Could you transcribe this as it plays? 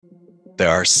There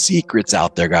are secrets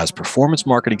out there, guys, performance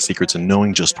marketing secrets, and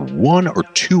knowing just one or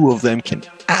two of them can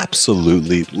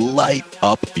absolutely light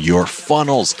up your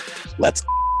funnels. Let's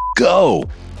go.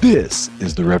 This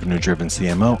is the Revenue Driven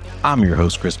CMO. I'm your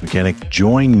host, Chris Mechanic.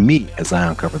 Join me as I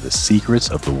uncover the secrets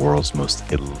of the world's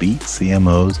most elite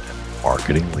CMOs and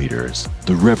marketing leaders.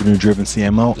 The Revenue Driven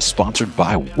CMO is sponsored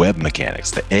by Web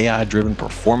Mechanics, the AI-driven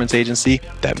performance agency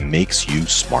that makes you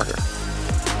smarter.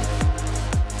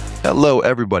 Hello,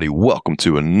 everybody. Welcome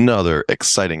to another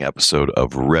exciting episode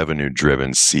of Revenue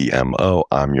Driven CMO.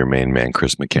 I'm your main man,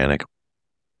 Chris Mechanic,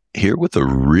 here with a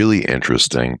really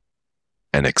interesting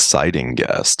and exciting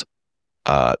guest.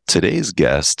 Today's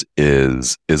guest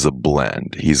is a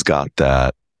blend. He's got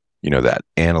that, that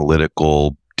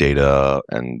analytical data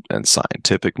and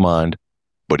scientific mind,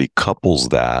 but he couples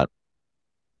that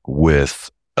with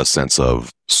a sense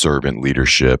of servant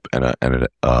leadership and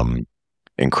an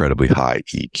incredibly high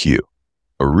EQ.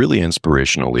 A really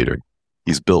inspirational leader.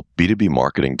 He's built B2B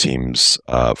marketing teams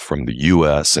from the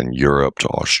US and Europe to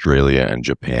Australia and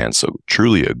Japan. So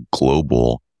truly a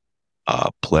global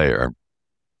player,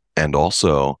 and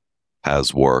also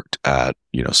has worked at,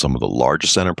 some of the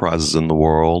largest enterprises in the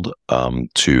world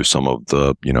to some of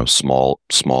the,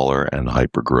 smaller and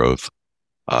hyper growth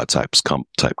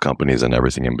type companies and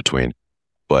everything in between.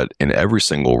 But in every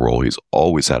single role, he's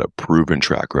always had a proven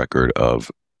track record of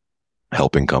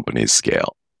helping companies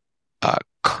scale.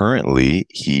 Currently,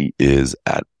 he is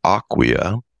at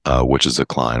Acquia, which is a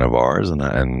client of ours, and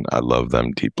I love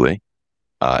them deeply.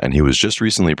 And he was just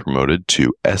recently promoted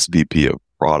to SVP of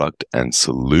Product and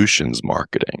Solutions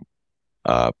Marketing.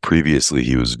 Previously,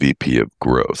 he was VP of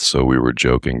Growth. So we were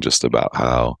joking just about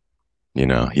how,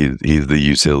 he's the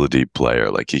utility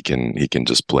player. Like he can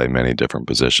just play many different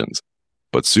positions.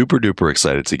 But super duper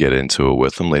excited to get into it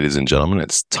with him, ladies and gentlemen.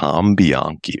 It's Tom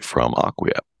Bianchi from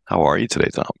Acquia. How are you today,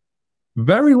 Tom?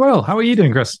 Very well. How are you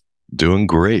doing, Chris? Doing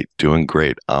great.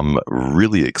 I'm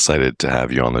really excited to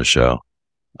have you on the show.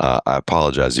 I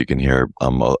apologize. You can hear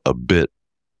I'm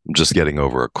I'm just getting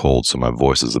over a cold, so my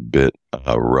voice is a bit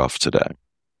rough today.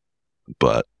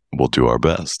 But we'll do our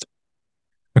best.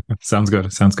 Sounds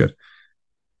good.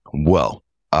 Well,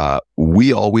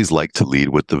 we always like to lead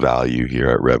with the value here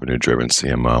at Revenue Driven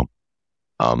CMO.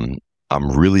 I'm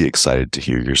really excited to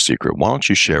hear your secret. Why don't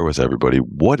you share with everybody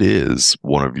what is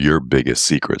one of your biggest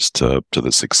secrets to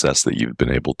the success that you've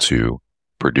been able to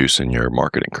produce in your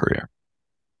marketing career?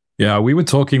 Yeah, we were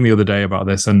talking the other day about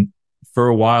this, and for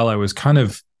a while I was kind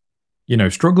of,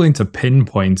 struggling to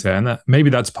pinpoint it, and maybe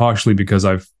that's partially because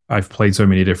I've played so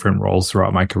many different roles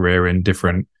throughout my career in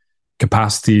different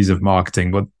capacities of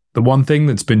marketing. But the one thing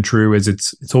that's been true is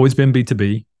it's always been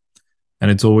B2B, and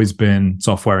it's always been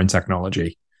software and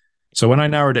technology. So when I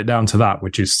narrowed it down to that,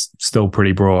 which is still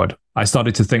pretty broad, I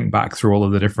started to think back through all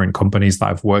of the different companies that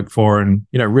I've worked for, and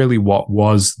really what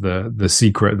was the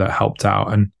secret that helped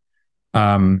out. And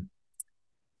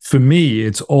for me,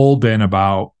 it's all been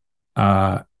about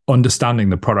understanding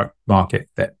the product market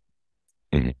fit.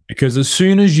 Mm-hmm. Because as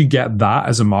soon as you get that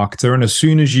as a marketer, and as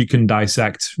soon as you can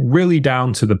dissect really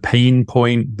down to the pain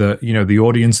point that the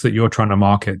audience that you're trying to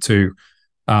market to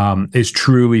is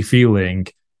truly feeling,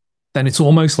 then it's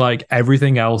almost like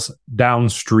everything else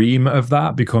downstream of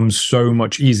that becomes so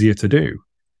much easier to do.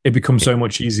 It becomes so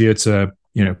much easier to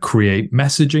create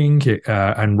messaging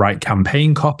and write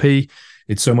campaign copy.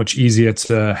 It's so much easier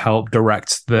to help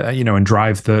direct the and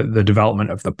drive the development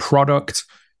of the product.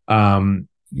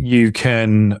 You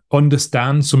can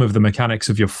understand some of the mechanics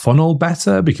of your funnel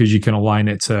better because you can align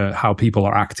it to how people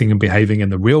are acting and behaving in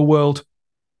the real world.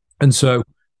 And so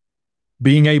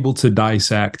being able to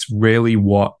dissect really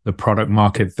what the product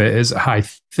market fit is, I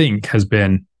think has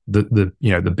been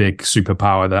the big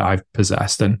superpower that I've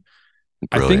possessed. And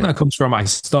brilliant. I think that comes from,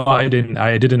 I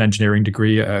did an engineering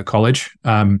degree at college.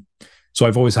 So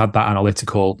I've always had that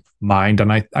analytical mind.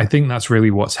 And I think that's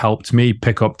really what's helped me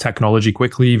pick up technology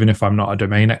quickly, even if I'm not a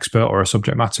domain expert or a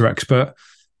subject matter expert,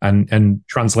 and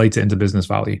translate it into business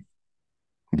value.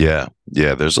 Yeah,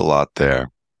 there's a lot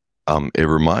there. It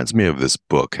reminds me of this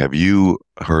book. Have you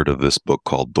heard of this book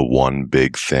called The One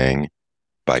Big Thing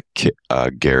by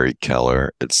Gary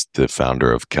Keller? It's the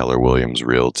founder of Keller Williams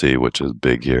Realty, which is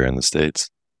big here in the States.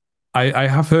 I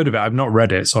have heard of it. I've not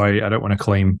read it, so I don't want to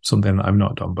claim something that I've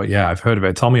not done. But yeah, I've heard of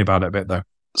it. Tell me about it a bit, though.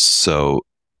 So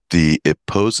it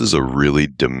poses a really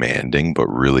demanding but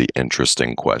really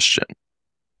interesting question,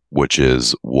 which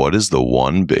is, what is the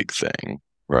one big thing,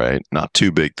 right? Not two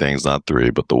big things, not three,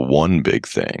 but the one big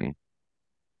thing,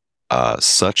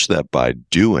 such that by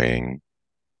doing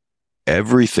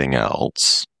everything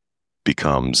else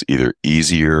becomes either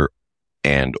easier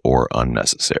and or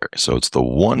unnecessary. So it's the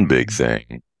one big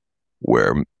thing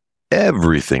where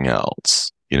everything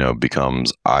else,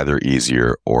 becomes either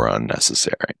easier or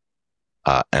unnecessary.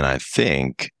 And I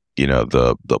think,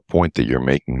 the point that you're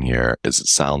making here is it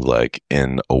sounds like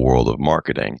in a world of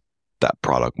marketing, that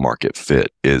product market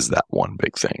fit is that one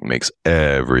big thing, makes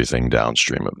everything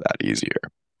downstream of that easier,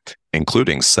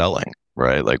 including selling,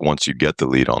 right? Like once you get the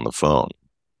lead on the phone,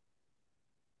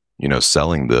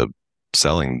 selling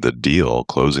the deal,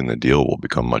 closing the deal will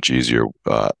become much easier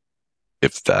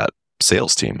if that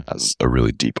sales team has a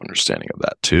really deep understanding of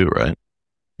that too, right?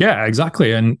 Yeah,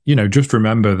 exactly. And, just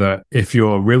remember that if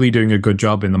you're really doing a good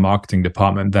job in the marketing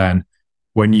department, then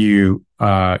when you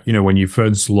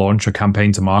first launch a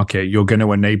campaign to market, you're going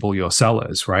to enable your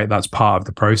sellers, right? That's part of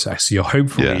the process. You're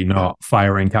hopefully not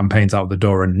firing campaigns out the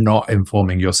door and not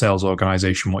informing your sales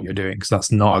organization what you're doing, because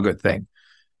that's not a good thing.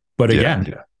 But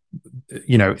again,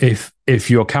 if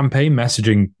your campaign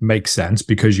messaging makes sense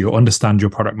because you understand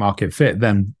your product market fit,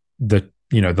 then the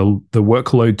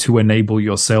workload to enable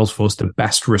your sales force to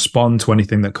best respond to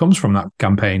anything that comes from that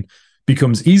campaign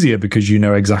becomes easier because you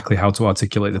know exactly how to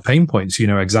articulate the pain points. You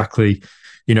know exactly,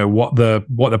 what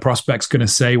the prospect's going to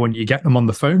say when you get them on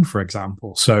the phone, for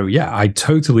example. So yeah, I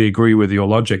totally agree with your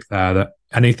logic there that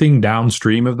anything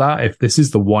downstream of that, if this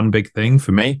is the one big thing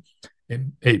for me,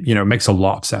 it makes a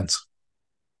lot of sense.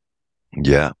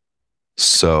 Yeah.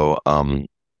 So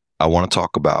I want to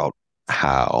talk about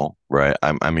how, right?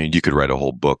 I mean, you could write a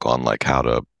whole book on like how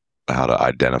to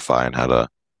identify and how to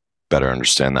better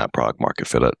understand that product market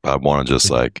fit. I want to just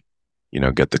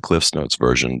get the Cliff's Notes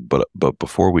version. But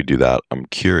before we do that, I'm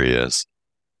curious,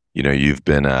 you've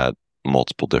been at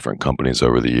multiple different companies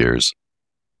over the years.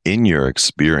 In your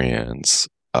experience,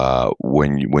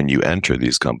 when you enter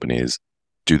these companies,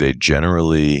 do they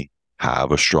generally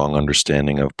have a strong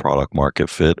understanding of product market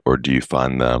fit, or do you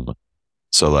find them,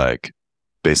 so like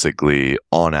basically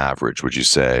on average, would you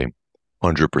say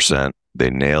 100% they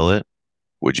nail it?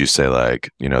 Would you say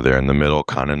they're in the middle,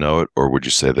 kind of know it, or would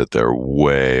you say that they're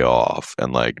way off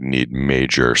and like need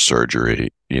major surgery,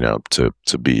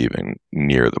 to be even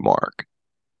near the mark?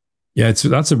 Yeah,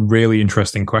 that's a really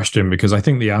interesting question, because I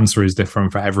think the answer is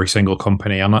different for every single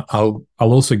company. And I'll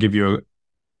also give you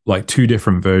like two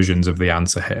different versions of the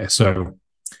answer here. So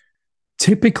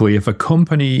typically, if a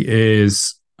company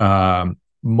is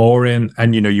more in,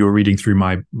 and you were reading through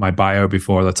my bio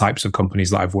before, the types of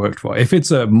companies that I've worked for, if it's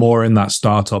a more in that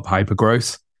startup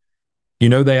hypergrowth,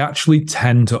 they actually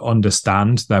tend to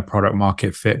understand their product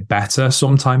market fit better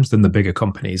sometimes than the bigger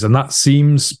companies. And that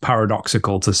seems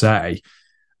paradoxical to say.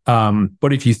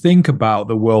 But if you think about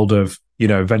the world of,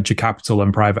 venture capital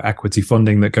and private equity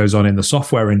funding that goes on in the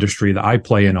software industry that I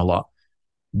play in a lot,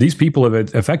 these people have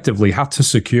effectively had to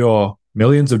secure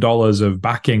millions of dollars of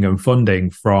backing and funding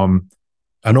from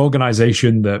an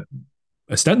organization that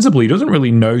ostensibly doesn't really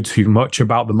know too much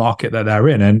about the market that they're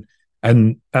in,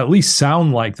 and at least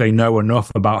sound like they know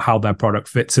enough about how their product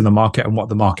fits in the market and what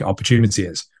the market opportunity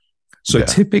is. So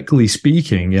typically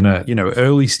speaking, in a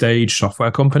early stage software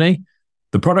company,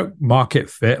 the product market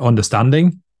fit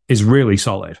understanding is really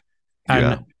solid.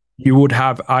 And you would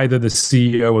have either the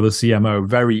CEO or the CMO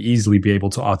very easily be able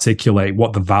to articulate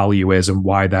what the value is and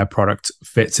why their product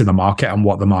fits in the market and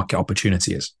what the market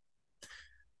opportunity is.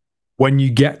 When you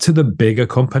get to the bigger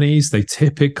companies, they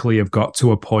typically have got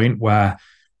to a point where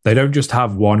they don't just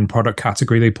have one product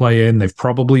category they play in. They've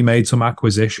probably made some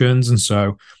acquisitions, and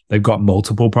so they've got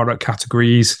multiple product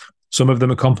categories. Some of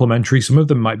them are complementary. Some of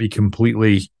them might be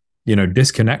completely,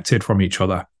 disconnected from each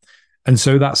other. And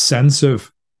so that sense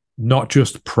of not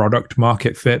just product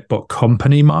market fit, but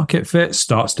company market fit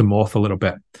starts to morph a little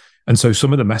bit. And so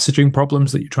some of the messaging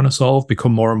problems that you're trying to solve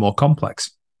become more and more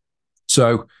complex.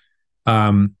 So,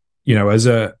 as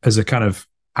a kind of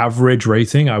average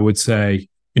rating, I would say,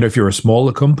 if you're a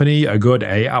smaller company, a good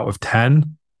 8 out of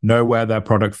 10 know where their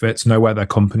product fits, know where their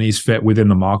companies fit within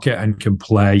the market, and can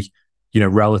play,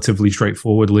 relatively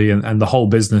straightforwardly. And the whole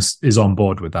business is on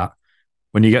board with that.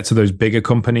 When you get to those bigger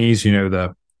companies,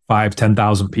 the 5,000,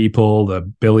 10,000 people, the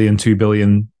billion, 2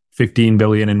 billion, 15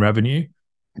 billion in revenue.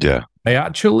 Yeah. They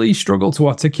actually struggle to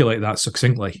articulate that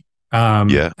succinctly.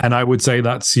 And I would say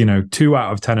that's, 2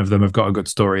 out of 10 of them have got a good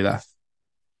story there.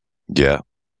 Yeah.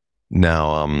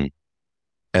 Now,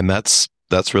 and that's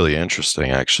really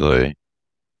interesting, actually.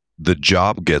 The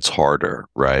job gets harder,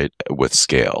 right? With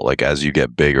scale, like as you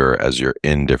get bigger, as you're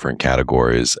in different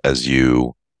categories, as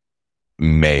you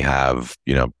may have,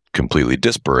 completely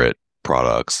disparate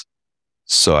products.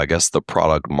 So I guess the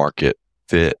product market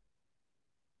fit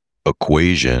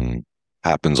equation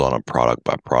happens on a product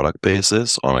by product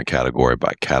basis, on a category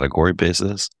by category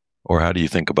basis, or how do you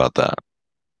think about that?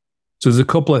 So there's a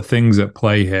couple of things at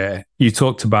play here. You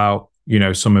talked about,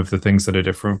 some of the things that are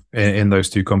different in those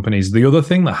two companies. The other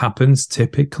thing that happens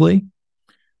typically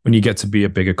when you get to be a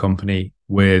bigger company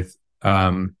with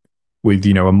a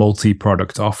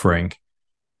multi-product offering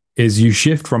is you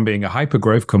shift from being a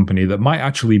hyper-growth company that might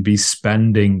actually be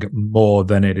spending more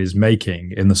than it is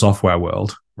making in the software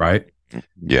world, right?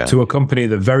 Yeah. To a company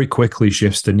that very quickly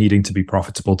shifts to needing to be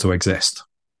profitable to exist.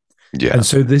 Yeah. And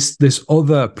so this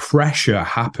other pressure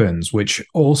happens, which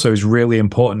also is really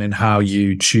important in how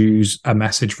you choose a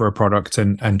message for a product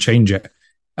and change it.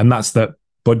 And that's that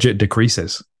budget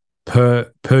decreases.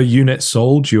 Per unit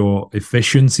sold, your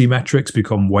efficiency metrics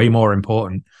become way more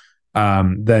important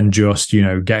than just, getting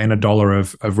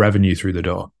 $1 of revenue through the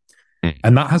door.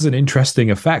 And that has an interesting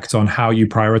effect on how you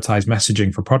prioritize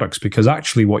messaging for products, because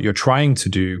actually what you're trying to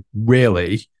do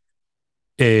really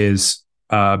is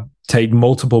take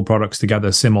multiple products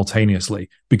together simultaneously,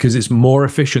 because it's more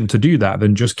efficient to do that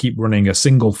than just keep running a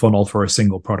single funnel for a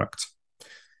single product.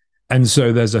 And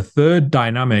so there's a third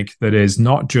dynamic that is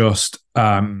not just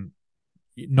product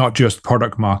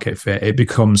market fit, it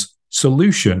becomes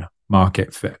solution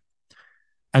market fit.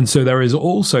 And so there is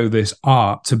also this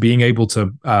art to being able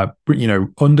to,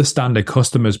 understand a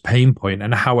customer's pain point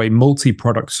and how a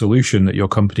multi-product solution that your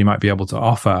company might be able to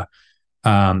offer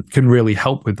can really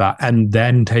help with that. And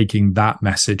then taking that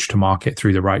message to market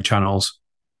through the right channels.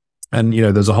 And,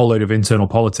 there's a whole load of internal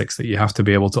politics that you have to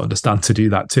be able to understand to do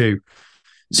that too.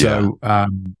 So, I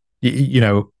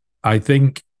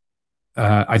think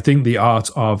the art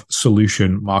of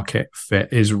solution market fit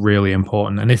is really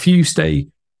important. And if you've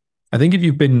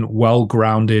been well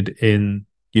grounded in,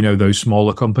 those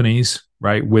smaller companies,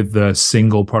 right, with the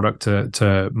single product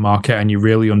to market, and you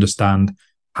really understand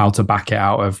how to back it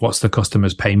out of what's the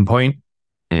customer's pain point,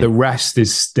 the rest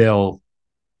is still,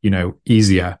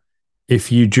 easier.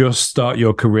 If you just start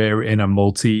your career in a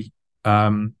multi-product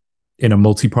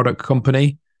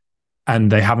company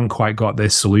and they haven't quite got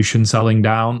this solution selling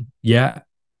down yet,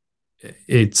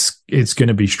 it's going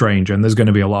to be strange, and there's going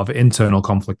to be a lot of internal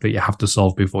conflict that you have to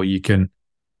solve before you can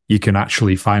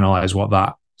actually finalize what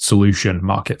that solution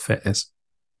market fit is.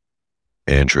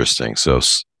 Interesting.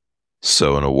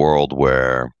 So in a world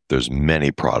where there's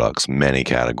many products, many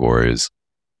categories,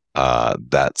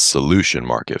 that solution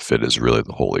market fit is really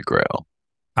the holy grail.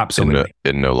 Absolutely.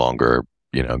 It no longer,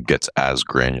 gets as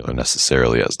granular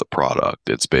necessarily as the product.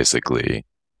 It's basically,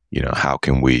 how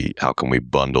can we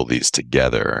bundle these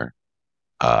together,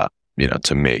 to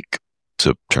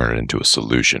turn it into a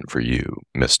solution for you,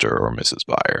 Mr. or Mrs.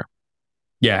 Buyer.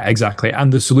 Yeah, exactly.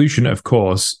 And the solution, of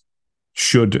course,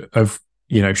 should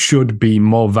be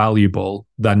more valuable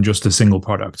than just a single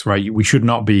product, right? We should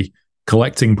not be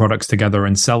collecting products together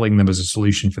and selling them as a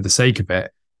solution for the sake of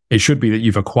it. It should be that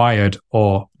you've acquired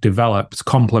or developed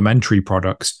complementary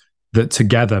products that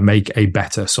together make a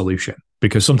better solution.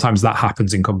 Because sometimes that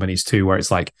happens in companies too, where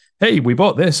it's like, hey, we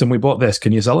bought this and we bought this.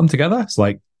 Can you sell them together? It's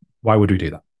like, why would we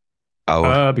do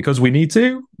that? Because we need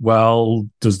to. Well,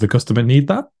 does the customer need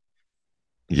that?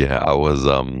 Yeah,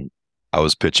 I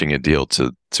was pitching a deal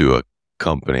to a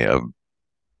company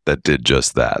that did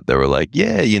just that. They were like,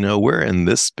 yeah, we're in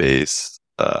this space.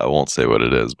 I won't say what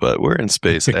it is, but we're in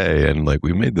space A, and like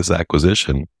we made this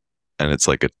acquisition, and it's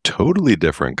like a totally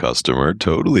different customer,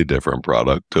 totally different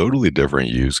product, totally different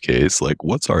use case. Like,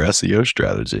 what's our SEO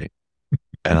strategy?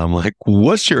 And I'm like,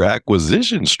 what's your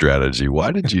acquisition strategy?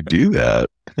 Why did you do that?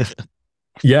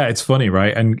 Yeah, it's funny,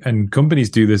 right? And companies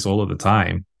do this all of the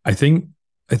time. I think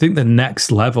the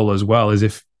next level as well is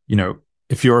if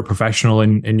you're a professional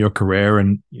in your career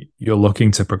and you're looking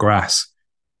to progress,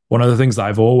 one of the things that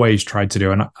I've always tried to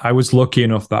do, and I was lucky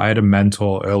enough that I had a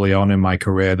mentor early on in my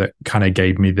career that kind of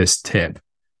gave me this tip.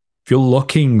 If you're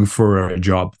looking for a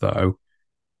job, though,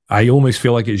 I almost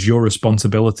feel like it's your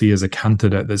responsibility as a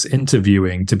candidate that's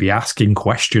interviewing to be asking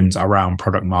questions around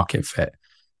product market fit.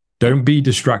 Don't be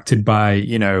distracted by,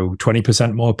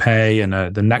 20% more pay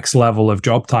and the next level of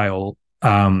job title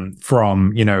from,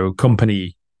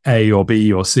 company A or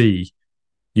B or C.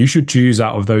 You should choose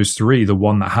out of those three the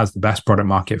one that has the best product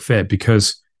market fit,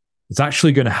 because it's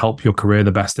actually going to help your career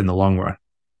the best in the long run.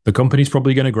 The company's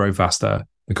probably going to grow faster.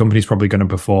 The company's probably going to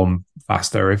perform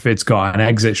faster. If it's got an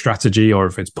exit strategy or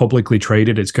if it's publicly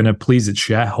traded, it's going to please its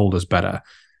shareholders better,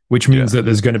 which means that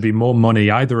there's going to be more money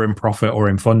either in profit or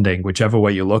in funding, whichever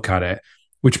way you look at it,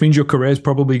 which means your career is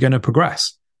probably going to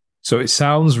progress. So it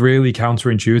sounds really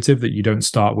counterintuitive that you don't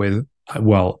start with,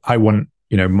 well, I want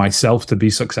myself to be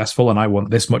successful and I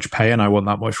want this much pay and I want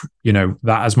that much,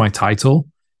 that as my title.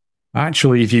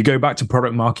 Actually, if you go back to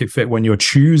product market fit, when you're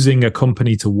choosing a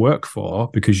company to work for,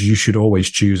 because you should always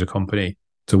choose a company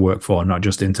to work for, not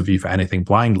just interview for anything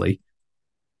blindly.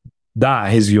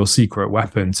 That is your secret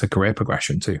weapon to career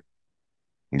progression too.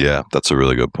 Yeah, that's a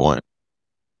really good point.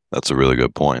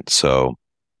 So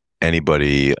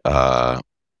anybody,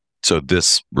 so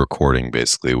this recording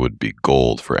basically would be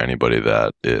gold for anybody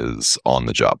that is on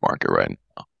the job market right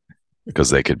now, because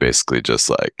they could basically just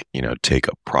take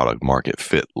a product market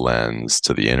fit lens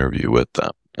to the interview with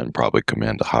them and probably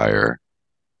command a higher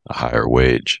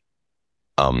wage.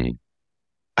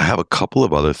 I have a couple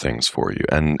of other things for you,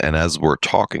 and as we're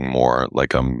talking more,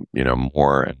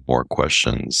 more and more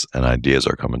questions and ideas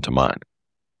are coming to mind.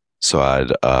 So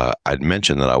I'd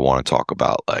mentioned that I want to talk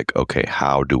about okay,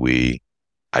 how do we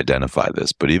identify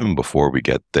this? But even before we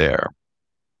get there,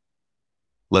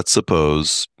 let's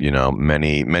suppose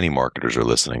many marketers are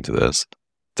listening to this.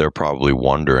 They're probably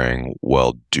wondering,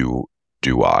 well, do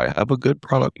I have a good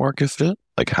product market fit?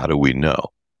 How do we know?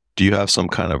 Do you have some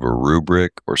kind of a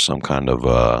rubric or some kind of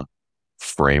a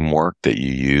framework that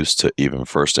you use to even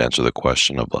first answer the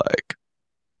question of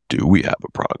do we have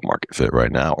a product market fit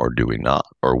right now, or do we not?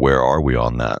 Or where are we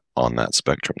on that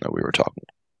spectrum that we were talking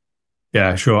about?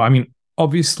 Yeah, sure. I mean,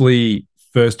 obviously,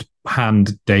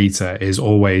 first-hand data is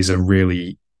always a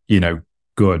really,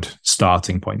 good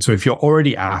starting point. So if you're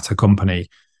already at a company,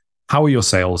 how are your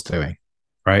sales doing?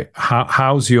 Right?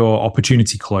 How's your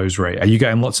opportunity close rate? Are you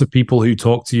getting lots of people who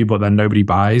talk to you, but then nobody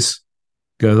buys?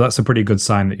 Because that's a pretty good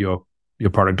sign that your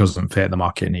product doesn't fit the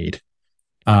market need.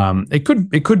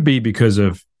 It could be because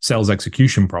of sales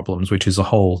execution problems, which is a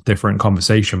whole different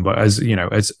conversation. But as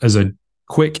a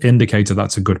quick indicator,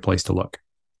 that's a good place to look.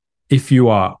 If you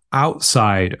are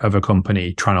outside of a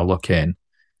company trying to look in,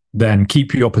 then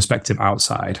keep your perspective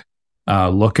outside.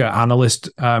 Look at analyst,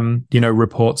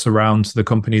 reports around the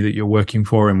company that you're working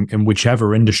for, in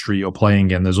whichever industry you're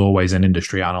playing in. There's always an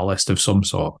industry analyst of some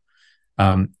sort.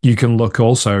 You can look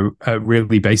also at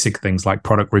really basic things like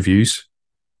product reviews.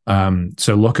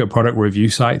 So look at product review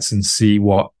sites and see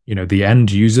what the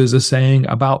end users are saying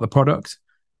about the product,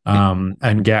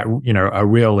 and get a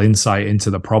real insight into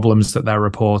the problems that they're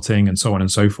reporting, and so on and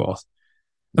so forth.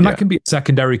 And that can be a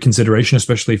secondary consideration,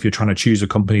 especially if you're trying to choose a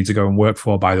company to go and work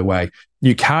for. By the way,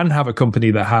 you can have a company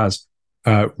that has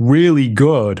a really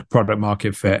good product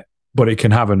market fit, but it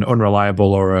can have an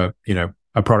unreliable or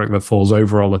a product that falls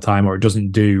over all the time, or it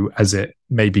doesn't do as it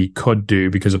maybe could do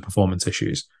because of performance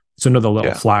issues. It's another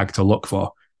little flag to look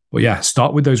for. But yeah,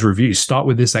 start with those reviews. Start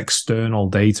with this external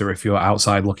data if you're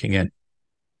outside looking in.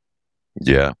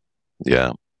 Yeah.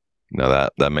 No,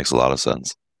 that makes a lot of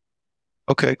sense.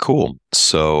 Okay, cool.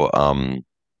 So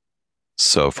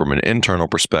from an internal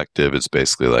perspective, it's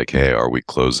basically hey, are we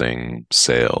closing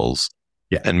sales?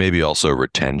 Yeah. And maybe also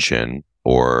retention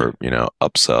or,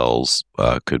 upsells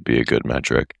could be a good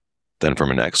metric. Then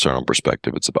from an external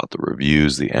perspective, it's about the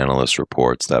reviews, the analyst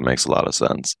reports. That makes a lot of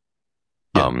sense.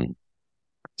 Yeah.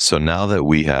 So now that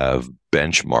we have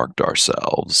benchmarked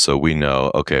ourselves, so we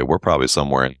know, okay, we're probably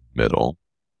somewhere in the middle,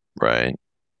 right?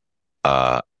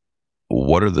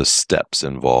 What are the steps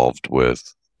involved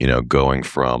with, going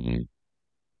from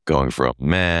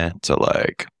meh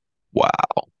to wow?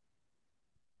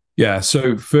 Yeah.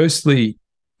 So firstly,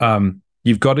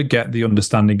 you've got to get the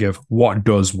understanding of what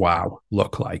does wow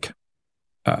look like,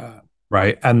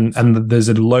 right? And there's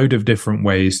a load of different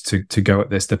ways to go at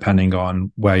this depending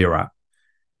on where you're at.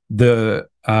 The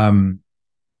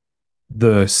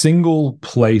single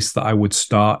place that I would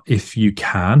start, if you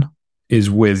can, is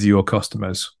with your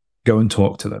customers. Go and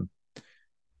talk to them.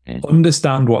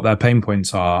 Understand what their pain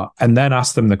points are, and then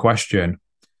ask them the question.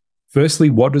 Firstly,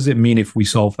 what does it mean if we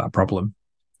solve that problem?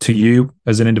 To you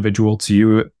as an individual, to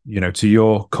you, to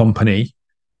your company,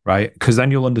 right? Because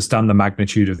then you'll understand the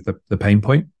magnitude of the pain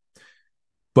point.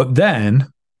 But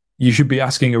then you should be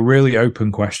asking a really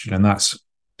open question, and that's,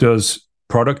 does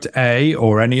product A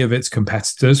or any of its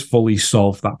competitors fully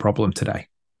solve that problem today?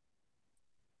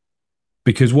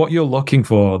 Because what you're looking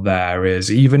for there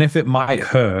is, even if it might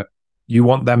hurt, you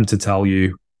want them to tell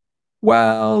you,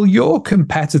 well, your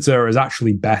competitor is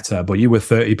actually better, but you were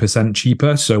 30%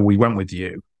 cheaper, so we went with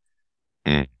you.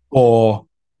 Or,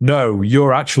 no,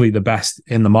 you're actually the best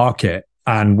in the market,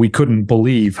 and we couldn't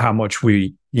believe how much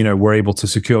we, were able to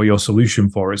secure your solution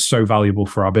for. It's so valuable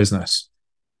for our business.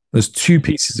 There's two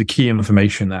pieces of key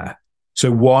information there.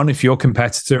 So one, if your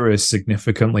competitor is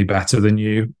significantly better than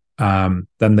you, then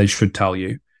they should tell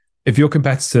you. If your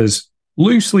competitor's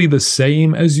loosely the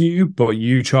same as you, but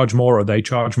you charge more or they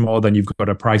charge more, then you've got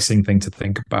a pricing thing to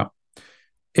think about.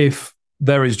 If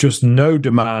there is just no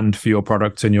demand for your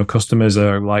product and your customers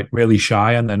are really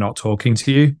shy and they're not talking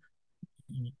to you,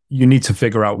 you need to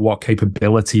figure out what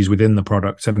capabilities within the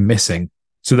product are missing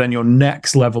So then your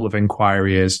next level of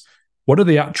inquiry is, what are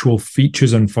the actual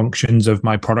features and functions of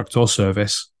my product or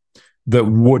service that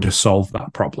would solve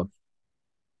that problem?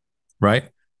 Right?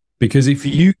 Because if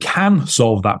you can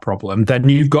solve that problem, then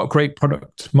you've got great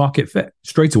product market fit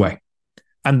straight away.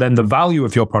 And then the value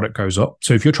of your product goes up.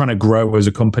 So if you're trying to grow as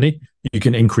a company, you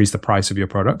can increase the price of your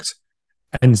product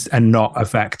and not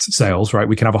affect sales, right?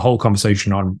 We can have a whole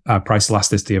conversation on price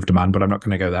elasticity of demand, but I'm not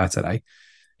going to go there today.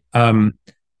 And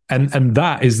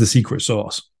that is the secret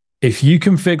sauce. If you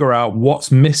can figure out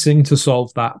what's missing to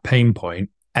solve that pain point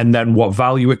and then what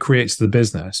value it creates to the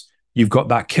business, you've got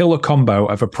that killer combo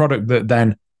of a product that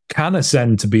then can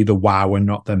ascend to be the wow and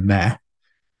not the meh.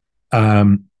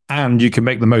 And you can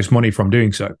make the most money from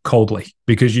doing so coldly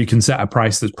because you can set a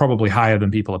price that's probably higher than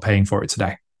people are paying for it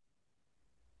today.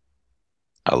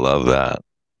 I love that.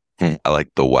 I like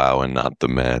the wow and not the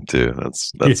meh too.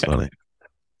 That's funny.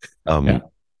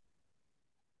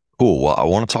 Cool. Well, I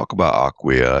want to talk about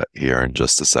Acquia here in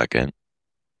just a second.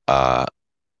 But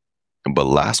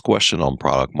last question on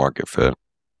product market fit.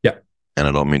 Yeah. And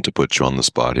I don't mean to put you on the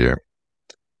spot here.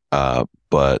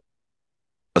 But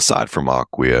aside from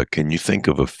Acquia, can you think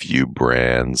of a few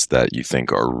brands that you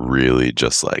think are really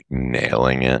just like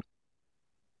nailing it?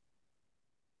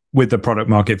 With the product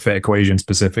market fit equation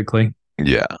specifically?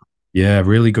 Yeah. Yeah,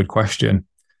 really good question.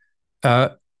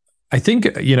 I think,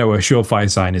 a surefire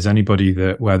sign is anybody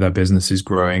where their business is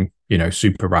growing,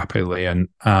 super rapidly and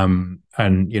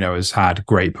has had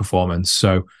great performance.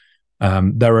 So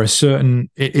there are certain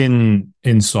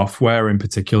in software in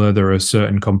particular, there are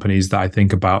certain companies that I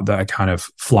think about that are kind of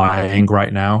flying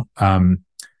right now.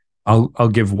 I'll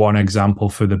give one example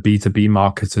for the B2B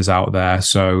marketers out there.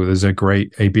 So there's a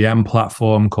great ABM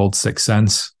platform called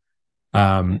 6sense.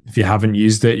 If you haven't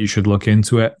used it, you should look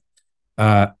into it.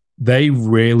 They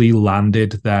really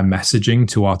landed their messaging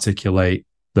to articulate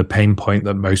the pain point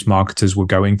that most marketers were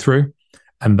going through.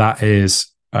 And that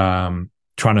is trying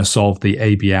to solve the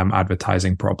ABM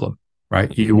advertising problem,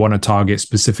 right? You want to target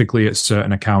specifically at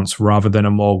certain accounts rather than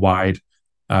a more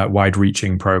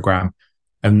wide-reaching program.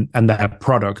 And their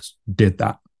product did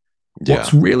that. Yeah.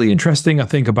 What's really interesting, I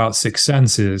think, about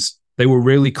 6sense is they were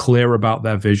really clear about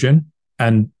their vision.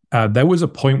 And there was a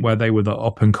point where they were the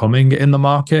up and coming in the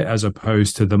market as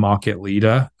opposed to the market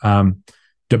leader.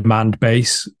 Demand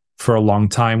base for a long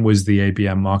time was the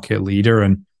ABM market leader,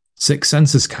 and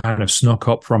 6sense has kind of snuck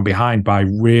up from behind by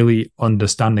really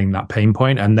understanding that pain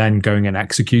point and then going and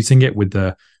executing it with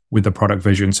the product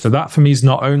vision. So that for me is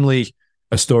not only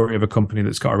a story of a company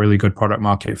that's got a really good product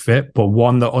market fit, but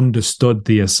one that understood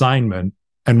the assignment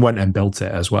and went and built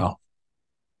it as well.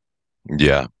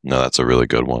 Yeah, no, that's a really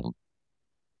good one.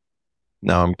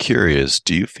 Now, I'm curious,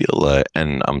 do you feel like,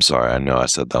 and I'm sorry, I know I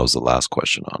said that was the last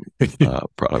question on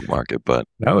product market, but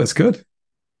no, it's good.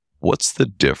 What's the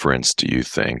difference, do you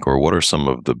think, or what are some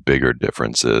of the bigger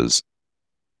differences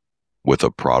with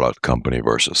a product company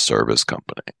versus service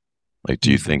company? Like,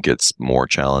 do you think it's more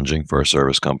challenging for a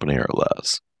service company or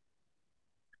less?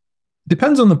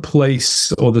 Depends on the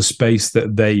place or the space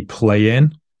that they play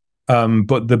in.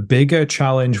 But the bigger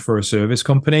challenge for a service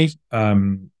company,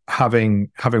 having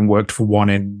worked for one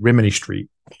in Rimini Street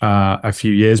a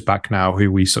few years back now,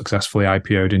 who we successfully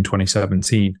IPO'd in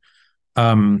 2017,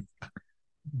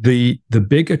 the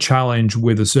bigger challenge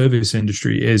with a service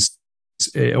industry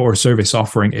or a service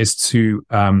offering is to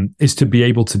be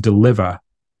able to deliver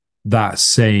that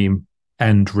same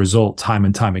end result time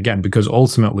and time again, because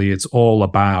ultimately it's all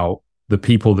about the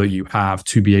people that you have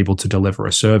to be able to deliver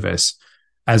a service,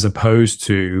 as opposed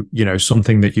to,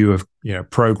 something that you have,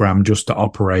 programmed just to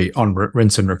operate on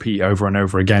rinse and repeat over and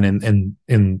over again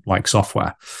in like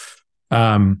software.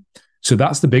 So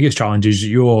that's the biggest challenge, is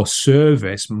your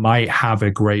service might have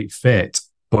a great fit,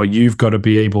 but you've got to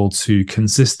be able to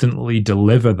consistently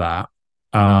deliver that.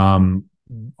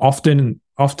 Often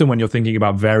when you're thinking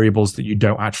about variables that you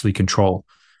don't actually control,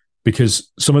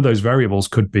 because some of those variables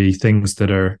could be things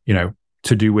that are,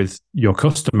 to do with your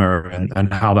customer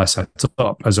and how they're set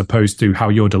up, as opposed to how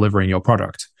you're delivering your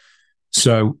product.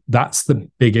 So that's the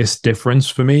biggest difference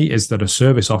for me, is that a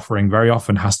service offering very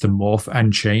often has to morph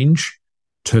and change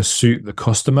to suit the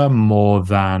customer more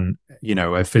than,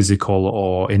 a physical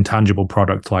or intangible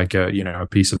product like a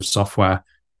piece of software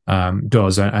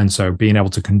does. And so being able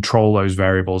to control those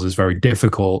variables is very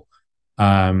difficult.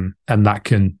 And that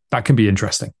can be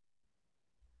interesting.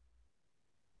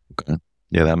 Okay.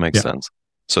 Yeah, that makes sense.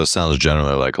 So it sounds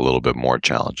generally like a little bit more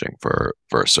challenging for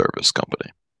a service company.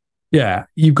 Yeah,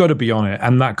 you've got to be on it.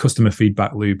 And that customer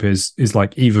feedback loop is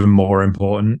like even more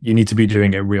important. You need to be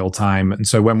doing it real time. And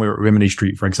so when we were at Rimini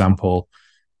Street, for example,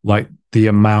 like the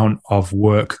amount of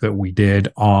work that we did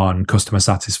on customer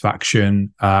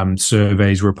satisfaction,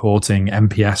 surveys, reporting,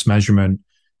 NPS measurement,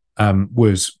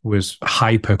 was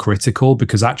hypercritical,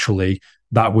 because actually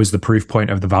that was the proof point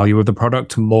of the value of the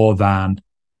product more than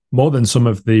some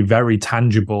of the very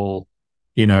tangible,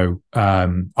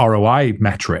 ROI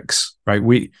metrics, right?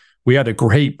 We had a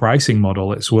great pricing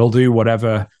model. We'll do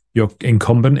whatever your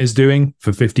incumbent is doing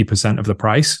for 50% of the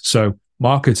price. So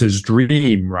marketers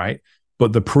dream, right?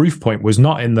 But the proof point was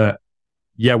not in the,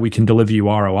 yeah, we can deliver you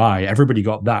ROI. Everybody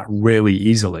got that really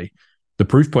easily. The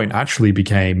proof point actually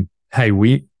became, hey,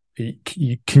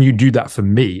 can you do that for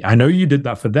me? I know you did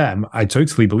that for them. I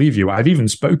totally believe you. I've even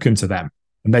spoken to them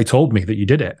and they told me that you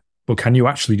did it. But can you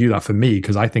actually do that for me?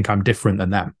 Because I think I'm different than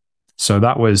them. So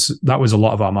that was a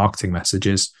lot of our marketing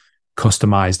messages,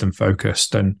 customized and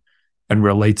focused, and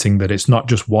relating that it's not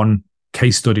just one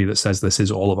case study that says this,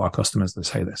 is all of our customers that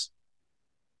say this.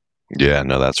 Yeah,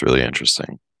 no, that's really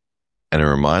interesting. And it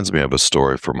reminds me of a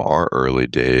story from our early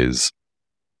days.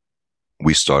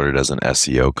 We started as an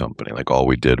SEO company. Like, all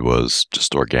we did was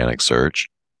just organic search.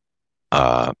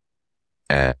 And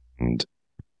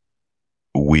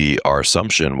our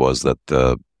assumption was that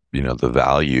the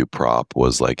value prop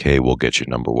was like, hey, we'll get you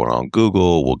number one on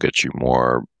Google. We'll get you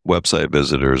more website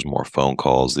visitors, more phone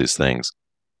calls, these things.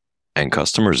 And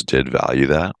customers did value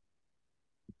that.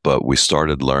 But we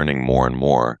started learning more and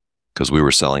more, because we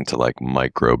were selling to like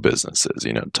micro businesses,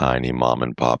 tiny mom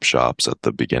and pop shops at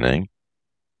the beginning.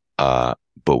 But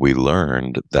we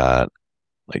learned that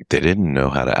like they didn't know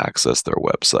how to access their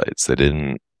websites. They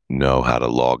didn't know how to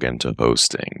log into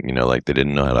hosting, like they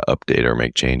didn't know how to update or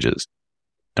make changes.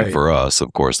 And Right. for us,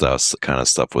 of course, that kind of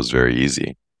stuff was very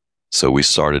easy. So we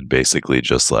started basically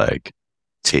just like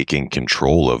taking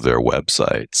control of their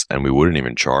websites, and we wouldn't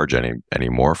even charge any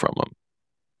more from them.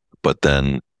 But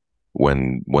then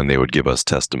when they would give us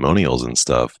testimonials and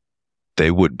stuff,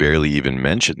 they would barely even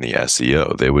mention the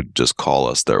SEO. They would just call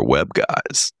us their web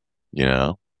guys,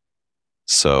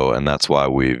 So, and that's why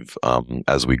we've,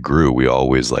 as we grew, we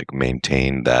always like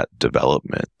maintained that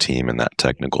development team and that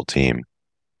technical team,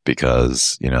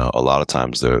 because, a lot of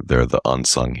times they're the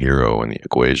unsung hero in the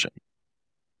equation.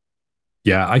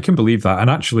 Yeah, I can believe that. And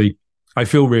actually, I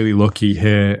feel really lucky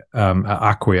here at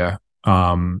Acquia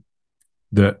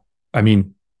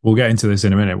we'll get into this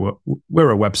in a minute.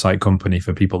 We're a website company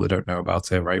for people that don't know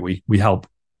about it, right? We help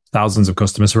thousands of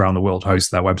customers around the world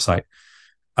host their website.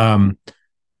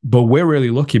 But we're really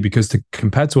lucky because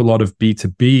compared to a lot of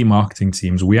B2B marketing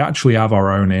teams, we actually have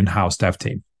our own in-house dev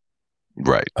team.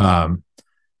 Right.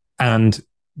 And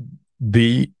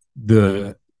the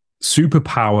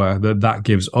superpower that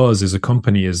gives us as a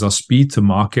company is our speed to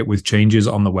market with changes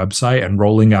on the website and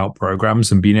rolling out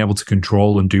programs and being able to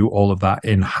control and do all of that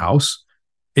in-house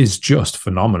is just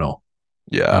phenomenal.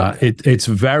 Yeah. It's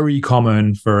very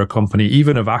common for a company,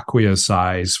 even of Acquia's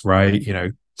size, right?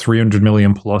 300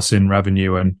 million plus in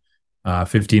revenue and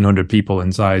 1,500 people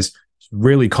in size. It's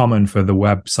really common for the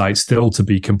website still to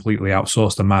be completely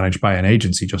outsourced and managed by an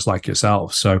agency just like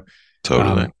yourself. So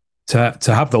totally. To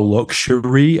have the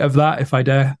luxury of that, if I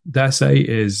dare say,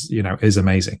 is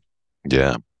amazing.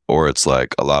 Yeah. Or it's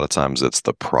like a lot of times it's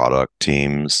the product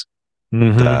teams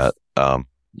Mm-hmm. that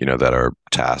that are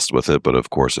tasked with it, but of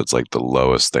course it's like the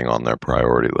lowest thing on their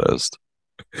priority list.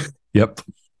 Yep.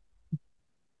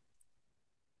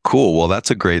 Cool. Well,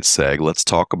 that's a great seg. Let's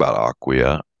talk about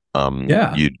Acquia.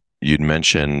 Yeah. You'd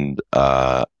mentioned,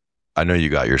 I know you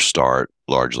got your start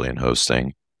largely in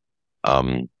hosting,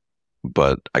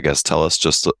 but I guess tell us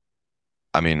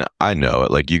I know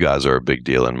it, like you guys are a big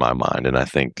deal in my mind, and I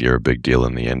think you're a big deal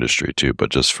in the industry too, but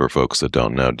just for folks that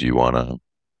don't know, do you want to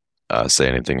say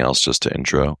anything else just to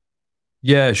intro?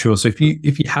 Yeah, sure. So if you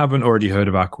haven't already heard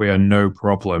of Acquia, no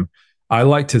problem. I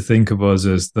like to think of us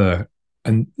as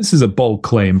and this is a bold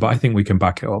claim, but I think we can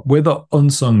back it up. We're the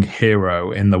unsung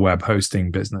hero in the web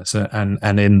hosting business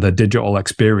and in the digital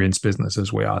experience business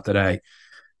as we are today.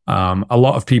 A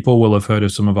lot of people will have heard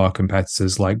of some of our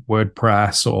competitors like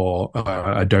WordPress or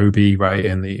Adobe, right,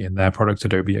 in their product,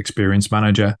 Adobe Experience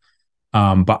Manager.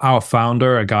 But our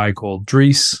founder, a guy called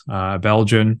Dries,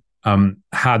 Belgian,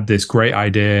 had this great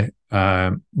idea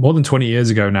more than 20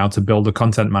 years ago now to build a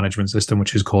content management system,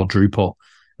 which is called Drupal.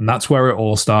 And that's where it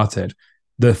all started.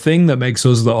 The thing that makes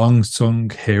us the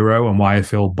unsung hero and why I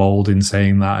feel bold in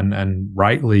saying that and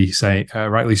rightly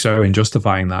so in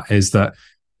justifying that is that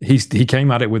he came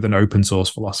at it with an open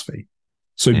source philosophy.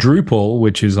 So Drupal,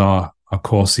 which is our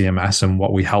core CMS and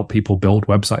what we help people build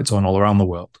websites on all around the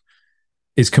world,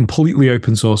 is completely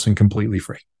open source and completely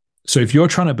free. So if you're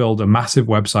trying to build a massive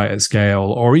website at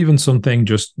scale, or even something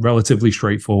just relatively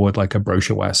straightforward like a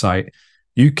brochureware site,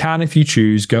 You can, if you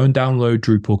choose, go and download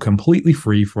Drupal completely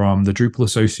free from the Drupal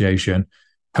Association,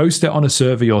 host it on a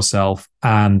server yourself,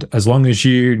 and as long as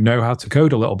you know how to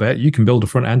code a little bit, you can build a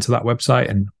front end to that website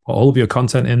and put all of your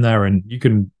content in there, and you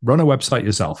can run a website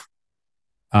yourself.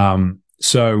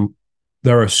 So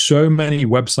there are so many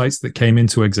websites that came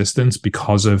into existence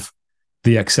because of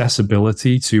the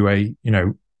accessibility to a,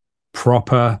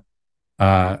 proper,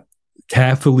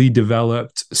 carefully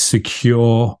developed,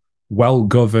 secure,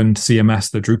 well-governed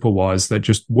CMS that Drupal was, that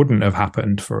just wouldn't have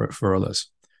happened for others.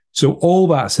 So all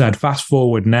that said, fast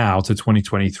forward now to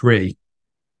 2023,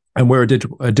 and we're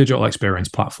a digital experience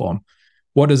platform.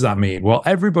 What does that mean? Well,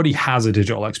 everybody has a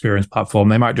digital experience platform.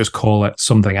 They might just call it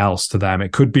something else to them.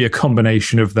 It could be a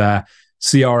combination of their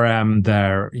CRM,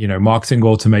 their marketing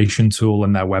automation tool,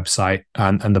 and their website,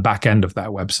 and the back end of their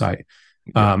website.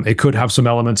 It could have some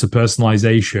elements of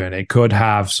personalization. It could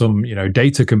have some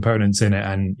data components in it,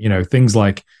 and things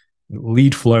like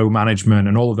lead flow management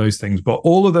and all of those things. But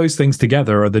all of those things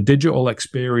together are the digital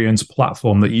experience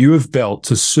platform that you have built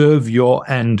to serve your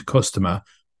end customer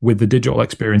with the digital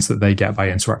experience that they get by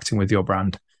interacting with your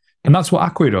brand. And that's what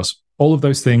Acquia does. All of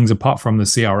those things, apart from the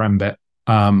CRM bit,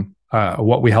 are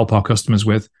what we help our customers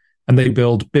with. And they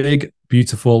build big,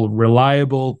 beautiful,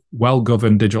 reliable,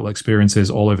 well-governed digital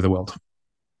experiences all over the world.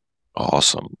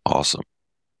 Awesome.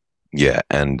 Yeah.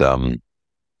 And,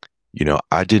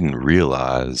 I didn't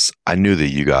realize, I knew that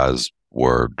you guys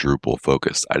were Drupal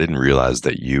focused. I didn't realize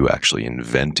that you actually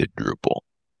invented Drupal.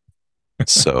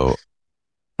 So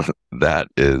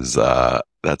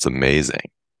that's amazing.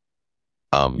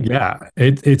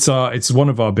 It's one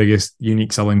of our biggest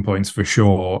unique selling points for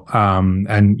sure.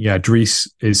 And yeah, Dries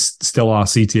is still our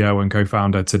CTO and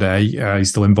co-founder today. He's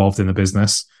still involved in the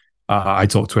business. I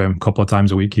talk to him a couple of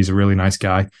times a week. He's a really nice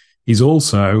guy. He's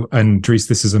also, and Dries,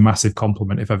 this is a massive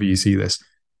compliment if ever you see this,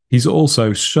 he's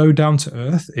also so down to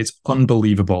earth. It's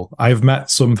unbelievable. I've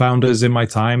met some founders in my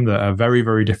time that are very,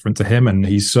 very different to him, and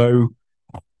he's so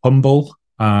humble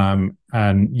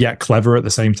and yet clever at the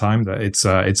same time that it's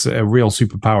a real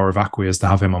superpower of Acquia's to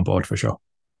have him on board for sure.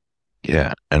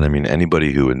 Yeah, and I mean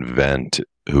anybody who invents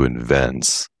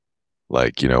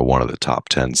like one of the top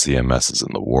 10 CMSs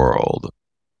in the world,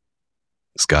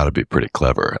 it's got to be pretty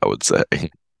clever, I would say.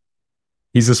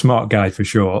 He's a smart guy for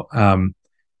sure. And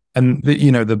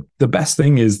the best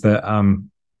thing is that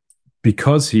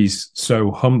because he's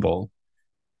so humble,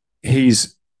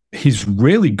 he's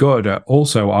really good at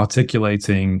also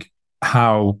articulating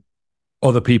how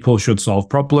other people should solve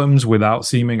problems without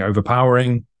seeming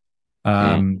overpowering.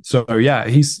 So yeah,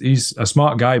 he's a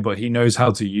smart guy, but he knows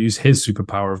how to use his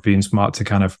superpower of being smart to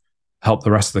kind of help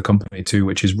the rest of the company too,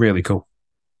 which is really cool.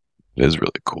 It is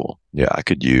really cool. Yeah, I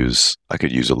could use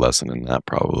a lesson in that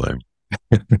probably.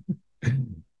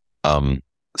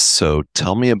 So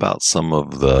tell me about some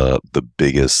of the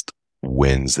biggest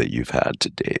wins that you've had to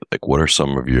date. Like, what are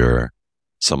some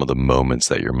of the moments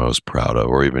that you're most proud of,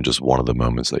 or even just one of the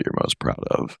moments that you're most proud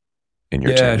of in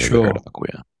your tenure there at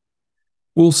Acquia?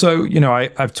 Well, so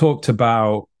I've talked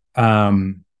about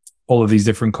all of these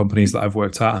different companies that I've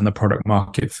worked at and the product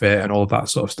market fit and all of that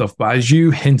sort of stuff. But as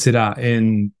you hinted at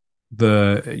in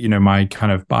the my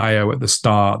kind of bio at the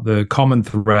start, the common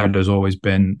thread has always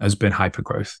been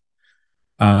hypergrowth.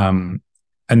 And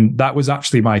that was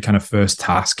actually my kind of first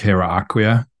task here at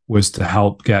Acquia, was to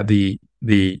help get the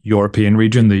European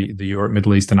region, the Europe,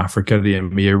 Middle East and Africa, the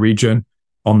EMEA region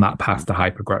on that path to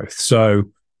hypergrowth.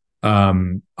 So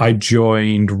I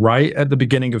joined right at the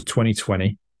beginning of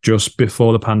 2020, just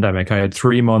before the pandemic. I had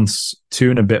 3 months,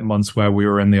 2 and a bit months where we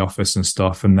were in the office and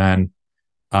stuff. And then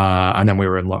we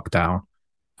were in lockdown.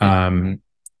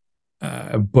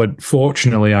 But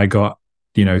fortunately I got,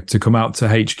 to come out to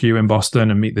HQ in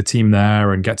Boston and meet the team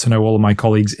there and get to know all of my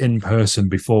colleagues in person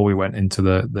before we went into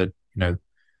the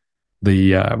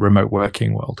remote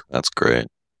working world. That's great.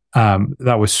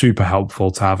 That was super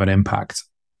helpful to have an impact.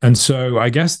 And so I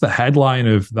guess the headline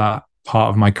of that part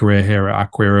of my career here at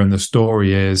Acquia and the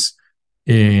story is,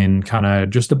 in kind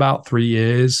of just about 3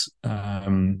 years,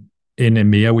 in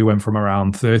EMEA, we went from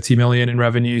around 30 million in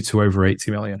revenue to over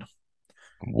 80 million.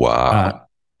 Wow.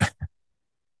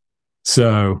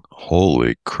 So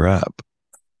holy crap.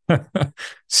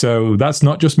 So that's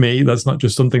not just me. That's not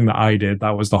just something that I did.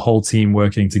 That was the whole team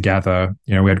working together.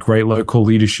 We had great local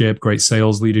leadership, great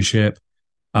sales leadership,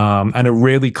 and a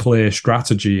really clear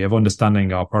strategy of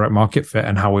understanding our product market fit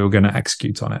and how we were going to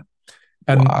execute on it.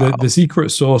 And the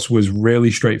secret sauce was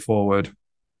really straightforward.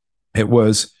 It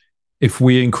was, if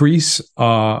we increase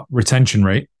our retention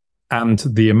rate and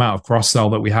the amount of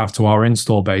cross-sell that we have to our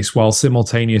install base while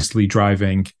simultaneously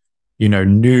driving,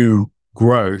 new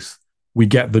growth, we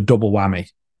get the double whammy,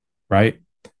 right?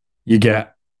 you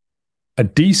get a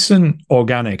decent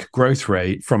organic growth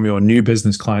rate from your new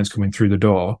business clients coming through the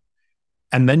door.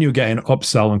 And then you're getting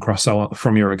upsell and cross-sell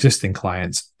from your existing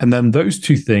clients. And then those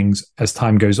two things, as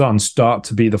time goes on, start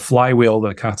to be the flywheel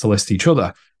that catalyst each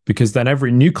other. Because then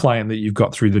every new client that you've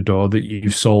got through the door that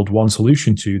you've sold one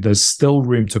solution to, there's still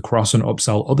room to cross and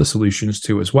upsell other solutions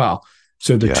to as well.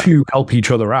 So the two help each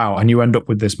other out, and you end up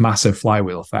with this massive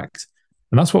flywheel effect.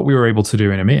 And that's what we were able to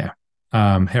do in EMEA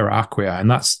here at Acquia. And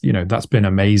that's been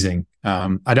amazing.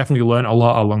 I definitely learned a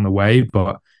lot along the way,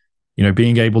 but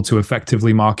being able to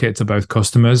effectively market to both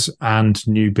customers and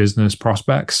new business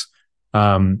prospects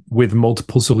with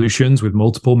multiple solutions, with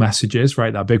multiple messages,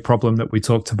 right? That big problem that we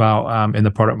talked about in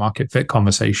the product market fit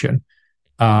conversation,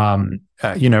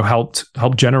 helped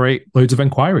generate loads of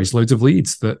inquiries, loads of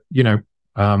leads that,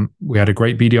 we had a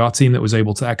great BDR team that was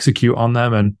able to execute on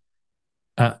them,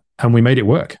 and we made it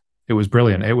work. It was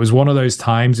brilliant. It was one of those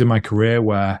times in my career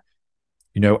where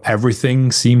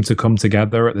everything seemed to come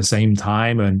together at the same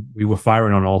time, and we were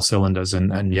firing on all cylinders.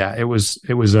 And it was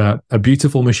a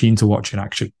beautiful machine to watch in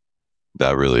action.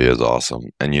 That really is awesome.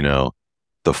 And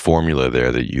the formula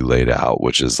there that you laid out,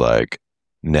 which is like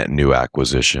net new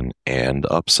acquisition and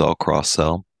upsell,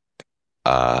 cross-sell,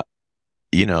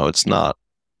 it's not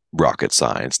rocket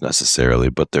science necessarily,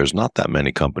 but there's not that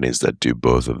many companies that do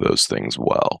both of those things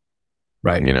well.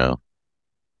 Right.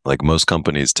 Like most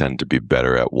companies tend to be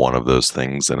better at one of those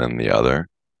things than in the other.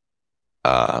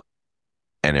 And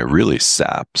it really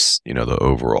saps, the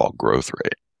overall growth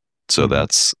rate. So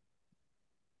that's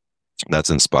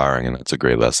inspiring, and that's a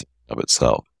great lesson of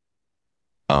itself.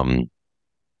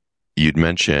 You'd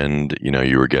mentioned,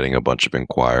 you were getting a bunch of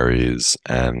inquiries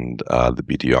and the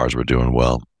BDRs were doing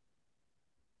well.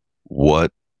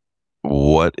 What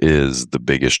is the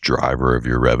biggest driver of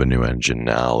your revenue engine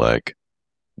now? Like,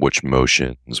 which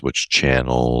motions, which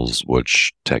channels,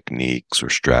 which techniques or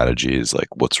strategies,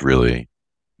 like what's really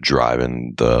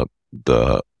driving the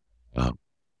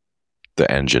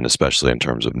engine, especially in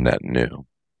terms of net new?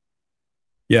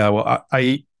 Yeah, well,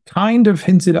 I kind of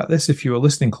hinted at this if you were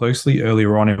listening closely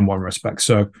earlier on in one respect.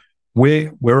 So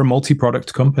we're a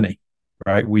multi-product company,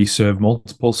 right? We serve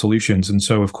multiple solutions. And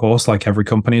so, of course, like every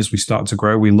company, as we start to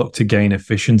grow, we look to gain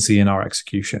efficiency in our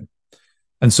execution.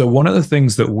 And so one of the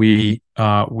things that we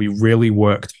really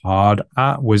worked hard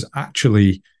at was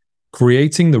actually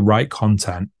creating the right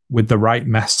content with the right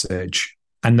message,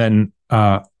 and then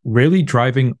really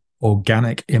driving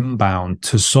organic inbound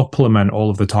to supplement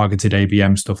all of the targeted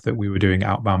ABM stuff that we were doing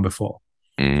outbound before.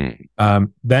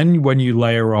 Then when you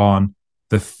layer on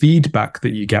the feedback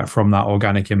that you get from that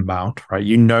organic inbound, right?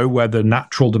 Where the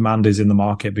natural demand is in the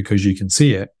market because you can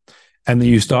see it. And then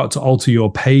you start to alter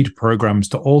your paid programs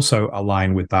to also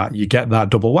align with that. You get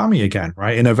that double whammy again,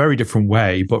 right? In a very different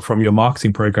way, but from your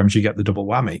marketing programs, you get the double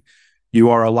whammy. You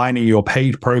are aligning your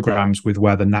paid programs with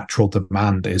where the natural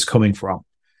demand is coming from.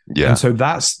 Yeah. And so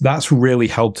that's really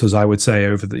helped us, I would say,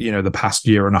 over the past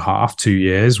year and a half, 2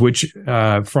 years, which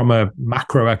from a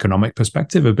macroeconomic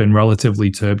perspective have been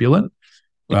relatively turbulent.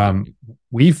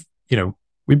 We've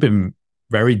been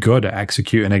very good at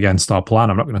executing against our plan.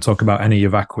 I'm not going to talk about any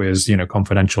of Acquia's,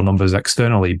 confidential numbers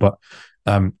externally, but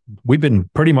we've been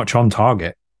pretty much on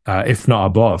target, if not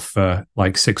above, for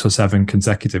like 6 or 7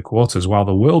 consecutive quarters, while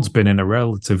the world's been in a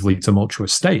relatively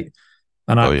tumultuous state.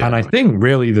 And I think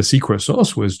really the secret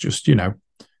sauce was just,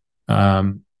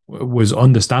 was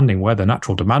understanding where the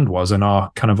natural demand was, and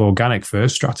our kind of organic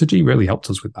first strategy really helped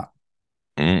us with that.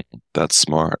 That's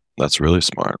smart. That's really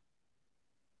smart.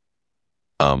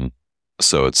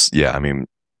 So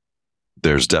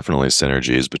there's definitely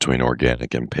synergies between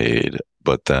organic and paid,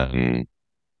 but then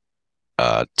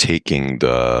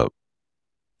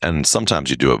and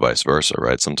sometimes you do it vice versa,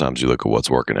 right? Sometimes you look at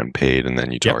what's working in paid and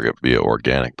then you target via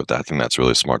organic, but I think that's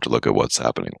really smart to look at what's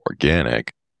happening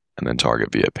organic and then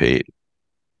target via paid.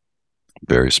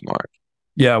 Very smart.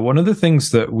 Yeah, one of the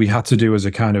things that we had to do as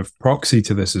a kind of proxy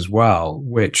to this as well,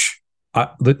 which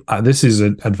this is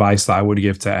advice that I would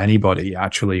give to anybody,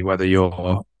 actually, whether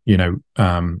you're,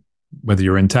 whether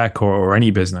you're in tech or any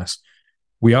business.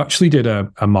 We actually did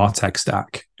a MarTech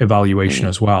stack evaluation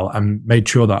as well, and made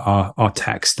sure that our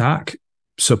tech stack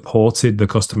supported the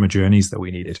customer journeys that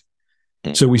we needed.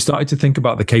 So we started to think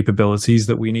about the capabilities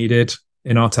that we needed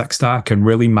in our tech stack and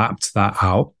really mapped that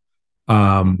out.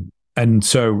 And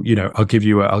so, I'll give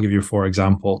you for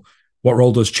example. What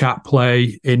role does chat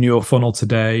play in your funnel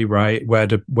today, right? Where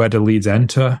do leads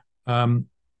enter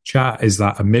chat? Is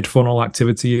that a mid-funnel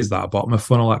activity? Is that a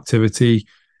bottom-of-funnel activity?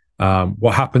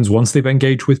 What happens once they've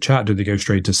engaged with chat? Do they go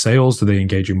straight to sales? Do they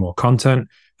engage in more content?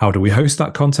 How do we host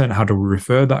that content? How do we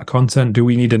refer that content? Do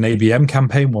we need an ABM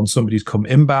campaign once somebody's come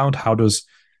inbound? How does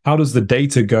the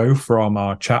data go from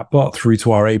our chatbot through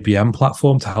to our ABM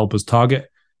platform to help us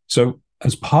target? So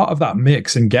as part of that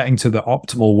mix and getting to the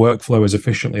optimal workflow as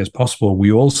efficiently as possible,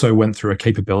 we also went through a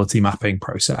capability mapping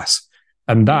process.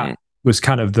 And that was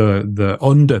kind of the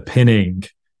underpinning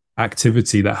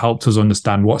activity that helped us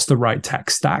understand what's the right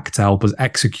tech stack to help us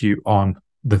execute on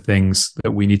the things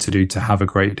that we need to do to have a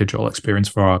great digital experience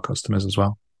for our customers as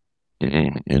well.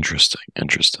 Interesting.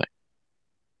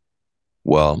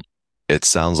 Well, it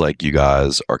sounds like you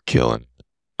guys are killing.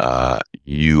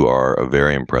 You are a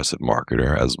very impressive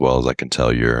marketer, as well as I can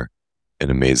tell you're an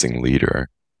amazing leader.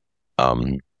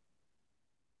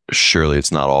 Surely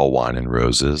it's not all wine and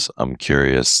roses. I'm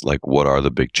curious, like, what are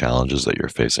the big challenges that you're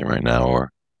facing right now,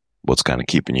 or what's kind of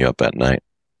keeping you up at night?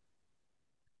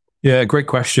 Yeah, great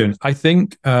question. I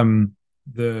think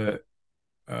the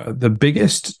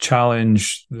biggest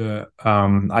challenge that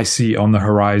I see on the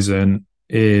horizon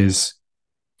is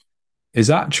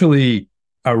actually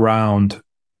around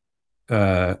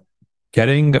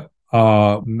getting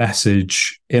our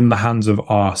message in the hands of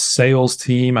our sales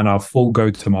team and our full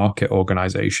go-to-market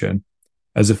organization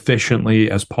as efficiently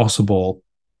as possible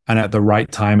and at the right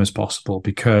time as possible.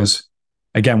 Because,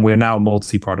 again, we're now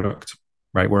multi-product,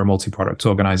 right? We're a multi-product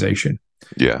organization.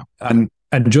 Yeah. And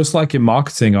just like in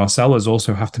marketing, our sellers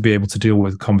also have to be able to deal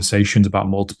with conversations about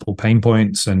multiple pain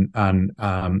points and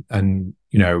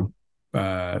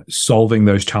solving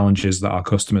those challenges that our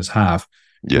customers have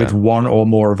with one or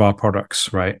more of our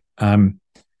products, right? And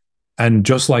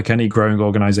just like any growing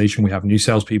organization, we have new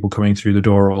salespeople coming through the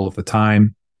door all of the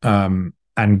time,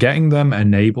 and getting them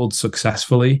enabled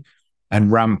successfully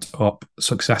and ramped up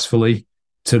successfully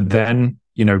to then,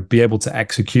 be able to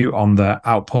execute on the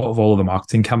output of all of the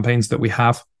marketing campaigns that we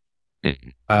have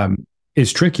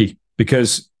is tricky,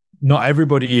 because not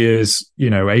everybody is,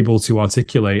 able to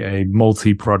articulate a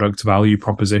multi-product value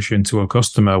proposition to a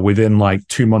customer within like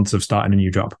 2 months of starting a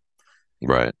new job.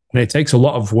 Right. And it takes a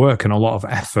lot of work and a lot of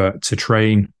effort to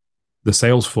train the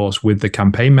sales force with the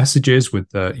campaign messages, with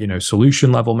the,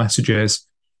 solution level messages.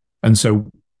 And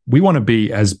so we want to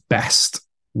be as best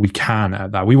we can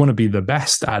at that. We want to be the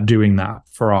best at doing that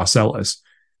for our sellers.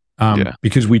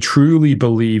 Because we truly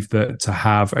believe that to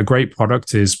have a great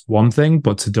product is one thing,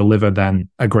 but to deliver then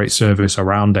a great service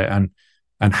around it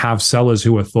and have sellers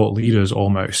who are thought leaders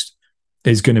almost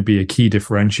is going to be a key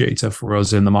differentiator for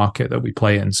us in the market that we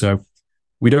play in. So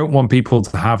we don't want people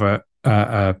to have a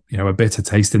bitter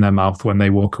taste in their mouth when they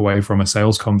walk away from a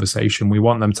sales conversation. We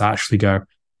want them to actually go,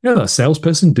 that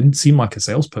salesperson didn't seem like a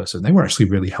salesperson. They were actually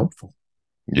really helpful.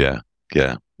 Yeah.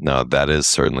 No, that is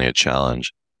certainly a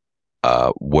challenge.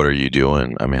 What are you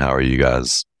doing? I mean, how are you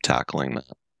guys tackling that?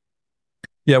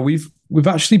 Yeah, we've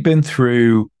actually been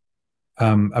through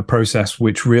a process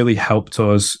which really helped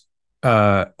us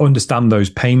understand those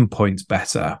pain points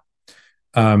better.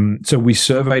 So we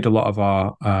surveyed a lot of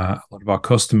our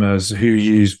customers who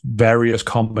use various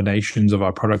combinations of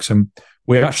our products, and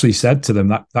we actually said to them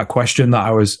that question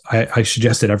that I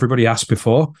suggested everybody ask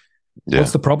before.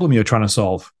 What's the problem you're trying to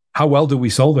solve? How well do we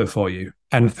solve it for you?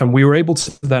 And we were able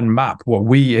to then map what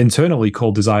we internally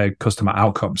call desired customer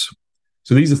outcomes.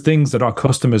 So these are things that our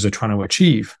customers are trying to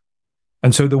achieve.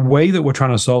 And so the way that we're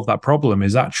trying to solve that problem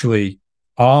is actually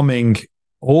arming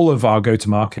all of our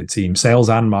go-to-market team, sales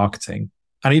and marketing,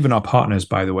 and even our partners,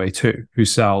 by the way, too, who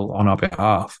sell on our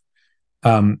behalf,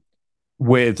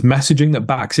 with messaging that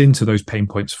backs into those pain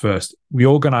points first. We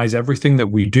organize everything that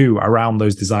we do around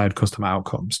those desired customer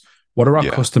outcomes. What are our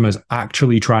customers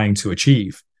actually trying to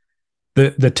achieve?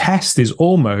 The test is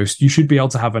almost, you should be able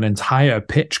to have an entire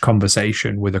pitch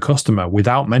conversation with a customer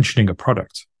without mentioning a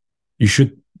product.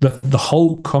 The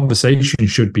whole conversation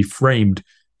should be framed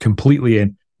completely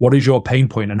in what is your pain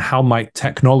point and how might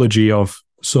technology of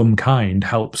some kind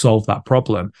help solve that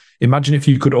problem. Imagine if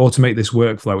you could automate this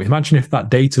workflow. Imagine if that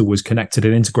data was connected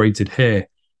and integrated here.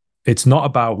 It's not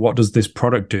about what does this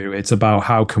product do. It's about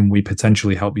how can we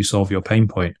potentially help you solve your pain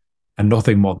point, and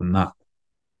nothing more than that.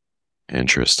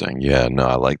 Interesting. Yeah, no,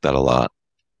 I like that a lot.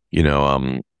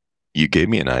 You gave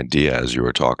me an idea as you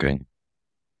were talking.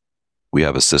 We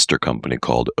have a sister company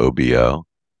called OBO,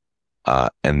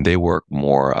 and they work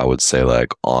more, I would say,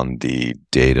 like on the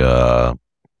data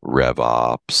rev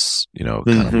ops, kind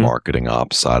of marketing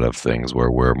ops side of things, where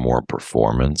we're more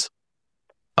performance.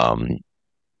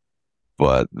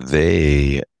 But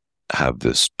they have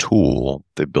this tool.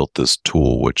 They built this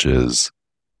tool, which is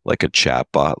like a chat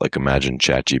bot, like imagine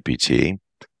ChatGPT,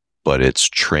 but it's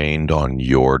trained on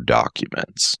your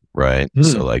documents, right?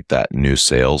 So like that new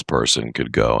salesperson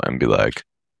could go and be like,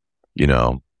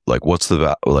 like what's the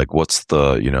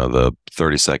the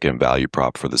 30-second value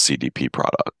prop for the CDP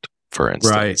product, for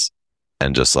instance, Right.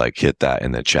 and just like hit that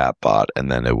in the chat bot,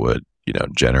 and then it would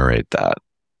generate that.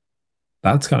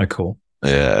 That's kind of cool.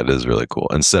 Yeah, it is really cool.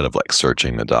 Instead of like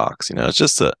searching the docs, it's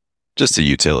just a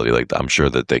utility. Like I'm sure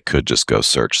that they could just go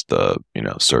search the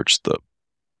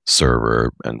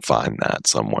server and find that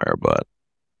somewhere, but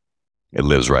it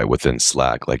lives right within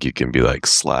Slack. Like you can be like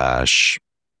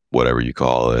 / whatever you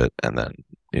call it, and then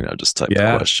just type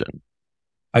the question.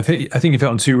 I think you hit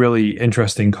on two really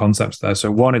interesting concepts there.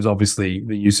 So one is obviously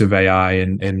the use of AI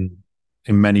in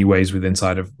many ways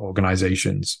inside of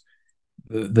organizations.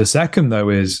 The second, though,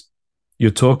 is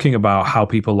you're talking about how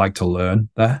people like to learn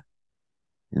there.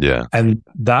 Yeah. And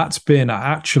that's been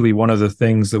actually one of the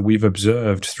things that we've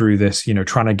observed through this,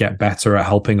 trying to get better at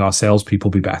helping our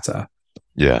salespeople be better.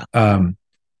 Yeah.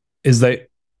 Is that,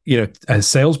 a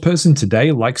salesperson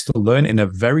today likes to learn in a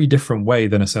very different way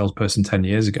than a salesperson 10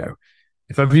 years ago.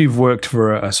 If ever you've worked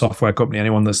for a software company,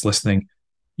 anyone that's listening,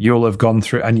 you'll have gone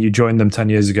through, and you joined them 10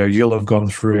 years ago, you'll have gone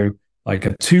through like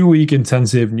a 2-week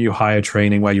intensive new hire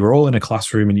training where you were all in a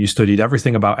classroom and you studied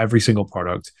everything about every single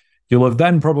product. You'll have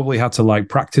then probably had to like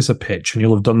practice a pitch, and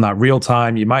you'll have done that real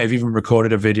time. You might have even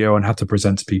recorded a video and had to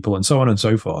present to people and so on and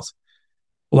so forth.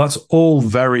 Well, that's all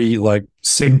very like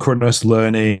synchronous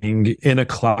learning in a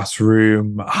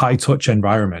classroom, high touch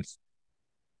environment.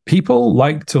 People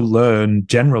like to learn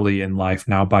generally in life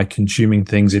now by consuming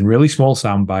things in really small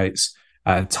sound bites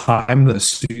at a time that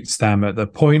suits them, at the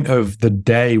point of the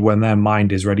day when their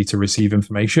mind is ready to receive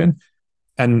information.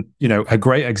 And, a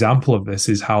great example of this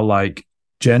is how like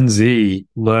Gen Z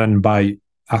learn by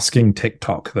asking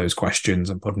TikTok those questions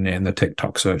and putting it in the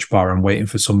TikTok search bar and waiting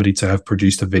for somebody to have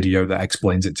produced a video that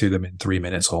explains it to them in 3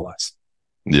 minutes or less.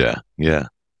 Yeah. Yeah.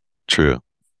 True.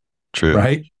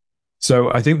 Right.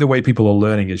 So I think the way people are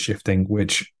learning is shifting,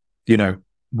 which,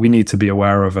 we need to be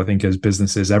aware of, I think, as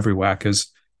businesses everywhere, because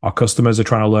our customers are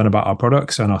trying to learn about our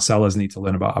products and our sellers need to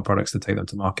learn about our products to take them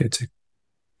to market too.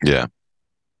 Yeah.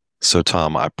 So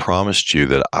Tom, I promised you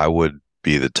that I would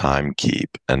be the time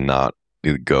keep and not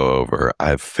go over.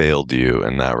 I've failed you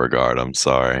in that regard. I'm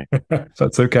sorry.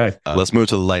 That's okay. Let's move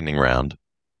to the lightning round.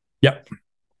 Yep.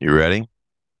 You ready?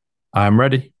 I'm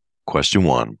ready. Question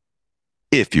 1.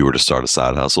 If you were to start a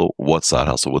side hustle, what side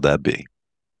hustle would that be?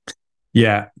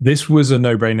 Yeah, this was a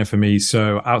no-brainer for me.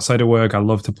 So outside of work, I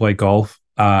love to play golf.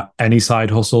 Any side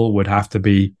hustle would have to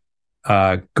be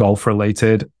golf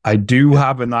related. I do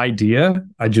have an idea.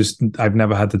 I've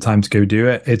never had the time to go do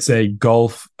it. It's a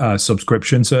golf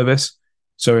subscription service.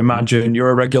 So imagine you're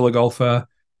a regular golfer.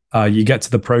 You get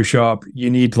to the pro shop. You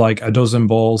need like a dozen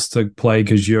balls to play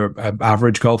because you're an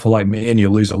average golfer like me and you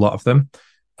lose a lot of them.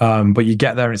 But you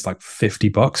get there and it's like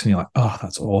 $50 and you're like, oh,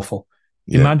 that's awful.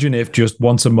 Yeah. Imagine if just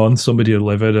once a month somebody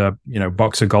delivered a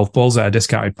box of golf balls at a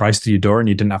discounted price to your door and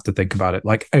you didn't have to think about it.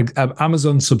 Like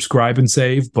Amazon Subscribe and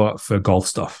Save, but for golf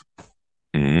stuff.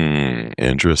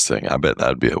 Interesting. I bet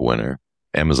that'd be a winner.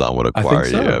 Amazon would acquire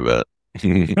you, I bet.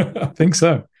 I think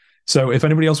so. So if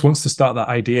anybody else wants to start that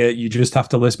idea, you just have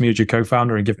to list me as your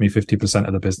co-founder and give me 50%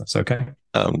 of the business, okay?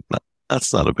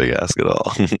 That's not a big ask at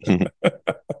all.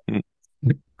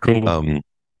 Cool.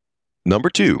 Number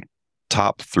 2,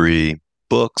 top 3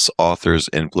 books, authors,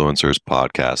 influencers,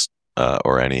 podcasts,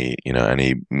 or any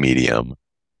medium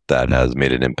that has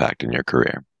made an impact in your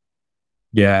career.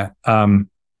 Yeah.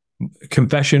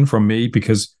 Confession from me,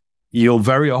 because you'll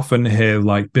very often hear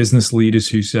like business leaders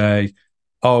who say,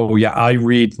 oh yeah, I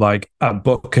read like a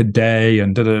book a day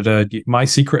and da da da. My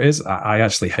secret is I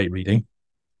actually hate reading.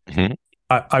 Mm-hmm.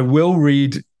 I will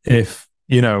read if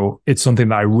it's something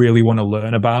that I really want to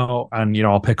learn about, and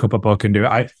I'll pick up a book and do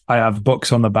it. I have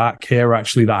books on the back here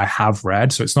actually that I have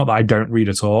read, so it's not that I don't read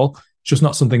at all. It's just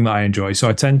not something that I enjoy. So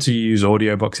I tend to use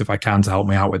audiobooks if I can to help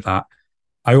me out with that.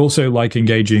 I also like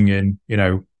engaging in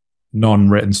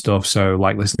non-written stuff, so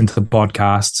like listening to the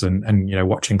podcasts and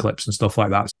watching clips and stuff like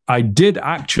that. I did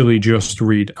actually just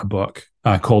read a book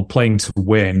called Playing to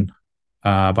Win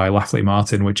by Lafley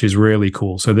Martin, which is really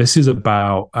cool. So this is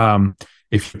about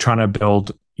if you're trying to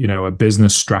build a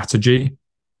business strategy,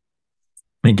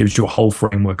 it gives you a whole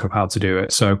framework of how to do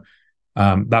it. So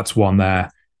that's one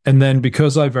there. And then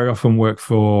because I very often work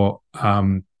for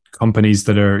companies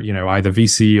that are either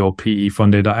VC or PE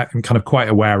funded, I'm kind of quite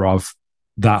aware of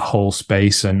that whole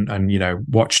space and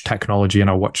watch technology, and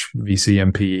I watch VC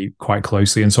and PE quite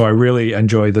closely. And so I really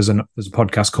enjoy, there's a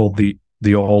podcast called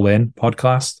the All In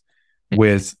podcast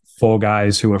with 4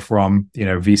 guys who are from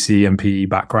VC and PE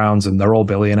backgrounds, and they're all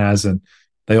billionaires, and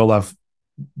they all have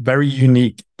very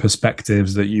unique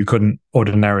perspectives that you couldn't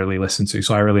ordinarily listen to.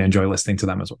 So I really enjoy listening to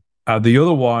them as well. The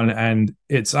other one, and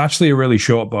it's actually a really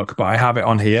short book, but I have it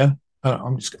on here.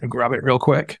 I'm just going to grab it real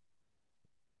quick.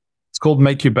 It's called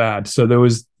Make Your Bed. So there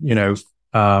was,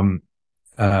 an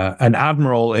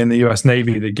admiral in the US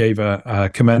Navy that gave a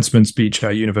commencement speech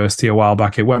at university a while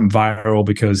back. It went viral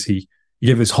because he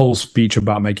gave this whole speech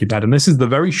about Make Your Bed. And this is the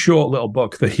very short little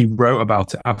book that he wrote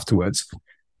about it afterwards.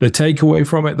 The takeaway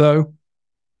from it, though,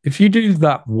 if you do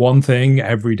that one thing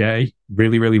every day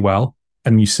really, really well,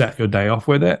 and you set your day off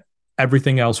with it,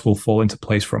 everything else will fall into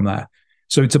place from there.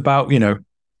 So it's about,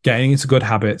 getting into good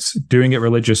habits, doing it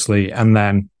religiously, and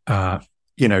then,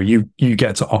 you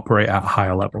get to operate at a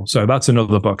higher level. So that's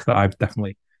another book that I've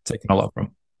definitely taken a lot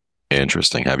from.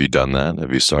 Interesting. Have you done that?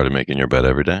 Have you started making your bed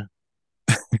every day?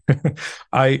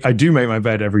 I do make my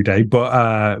bed every day,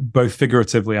 but both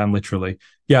figuratively and literally.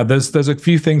 Yeah, there's a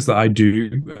few things that I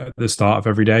do at the start of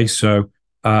every day. So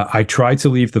I try to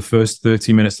leave the first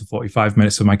 30 minutes to 45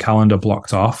 minutes of my calendar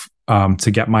blocked off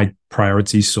to get my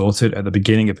priorities sorted at the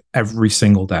beginning of every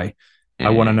single day. I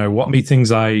want to know what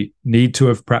meetings I need to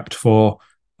have prepped for.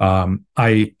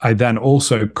 I then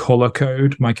also color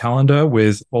code my calendar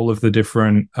with all of the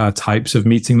different types of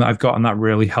meeting that I've got, and that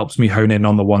really helps me hone in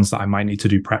on the ones that I might need to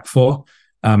do prep for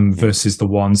versus the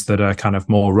ones that are kind of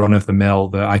more run of the mill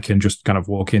that I can just kind of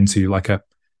walk into, like a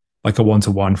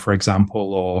one-to-one, for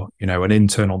example, or an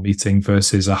internal meeting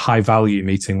versus a high value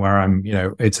meeting where I'm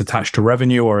it's attached to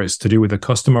revenue or it's to do with a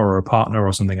customer or a partner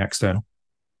or something external.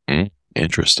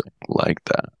 Interesting. Like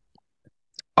that.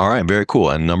 All right. Very cool.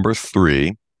 And number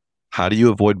 3, how do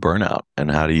you avoid burnout, and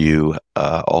how do you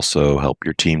also help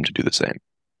your team to do the same?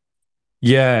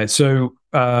 Yeah. So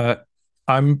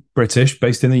I'm British,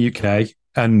 based in the UK,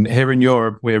 and here in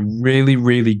Europe, we're really,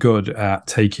 really good at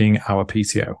taking our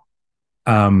PTO.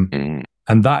 And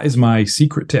that is my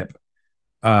secret tip.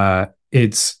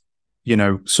 It's,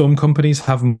 some companies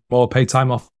have more paid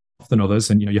time off than others,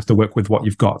 and, you have to work with what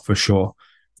you've got for sure.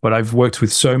 But I've worked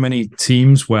with so many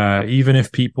teams where even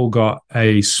if people got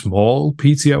a small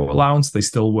PTO allowance, they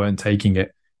still weren't taking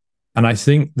it. And I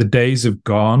think the days have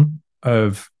gone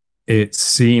of it's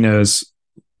seen as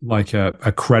like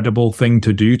a credible thing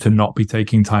to do to not be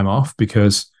taking time off.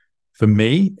 Because for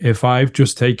me, if I've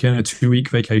just taken a 2-week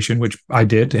vacation, which I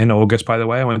did in August, by the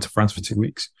way, I went to France for 2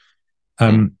 weeks.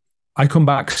 I come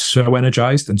back so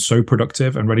energized and so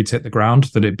productive and ready to hit the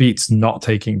ground that it beats not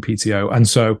taking PTO. And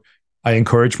so I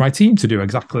encourage my team to do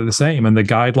exactly the same. And the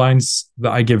guidelines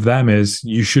that I give them is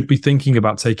you should be thinking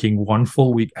about taking 1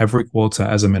 full week every quarter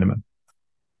as a minimum.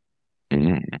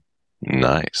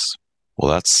 Nice. Well,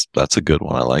 that's a good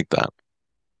one. I like that.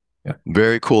 Yeah.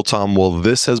 Very cool, Tom. Well,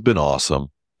 this has been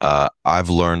awesome. I've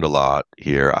learned a lot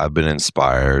here. I've been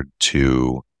inspired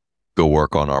to go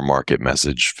work on our market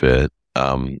message fit,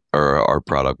 or our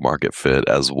product market fit,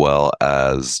 as well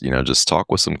as, just talk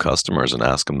with some customers and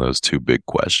ask them those 2 big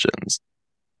questions.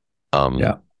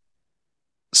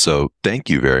 So thank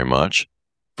you very much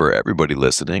for everybody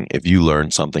listening. If you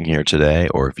learned something here today,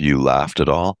 or if you laughed at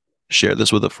all, share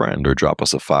this with a friend or drop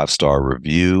us a 5-star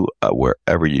review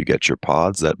wherever you get your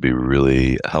pods. That'd be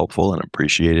really helpful and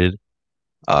appreciated.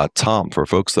 Tom, for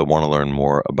folks that want to learn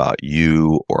more about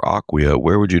you or Acquia,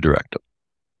 where would you direct them?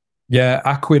 Yeah,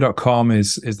 Acquia.com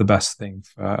is the best thing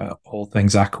for all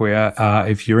things Acquia.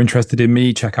 If you're interested in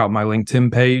me, check out my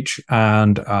LinkedIn page.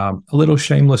 And a little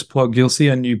shameless plug, you'll see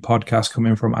a new podcast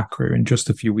coming from Acquia in just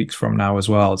a few weeks from now as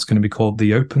well. It's going to be called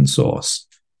The Open Source.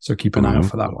 So keep an eye out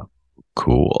for that one.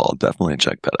 Cool. I'll definitely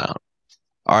check that out.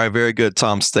 All right, very good.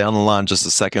 Tom, stay on the line just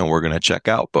a second. We're going to check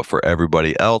out. But for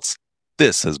everybody else,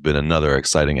 this has been another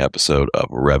exciting episode of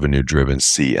Revenue Driven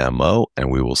CMO, and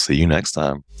we will see you next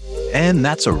time. And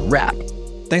that's a wrap.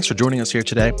 Thanks for joining us here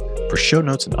today. For show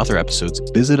notes and other episodes,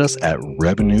 visit us at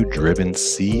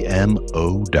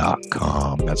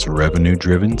revenuedrivencmo.com. That's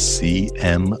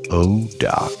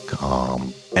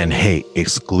revenuedrivencmo.com. And hey,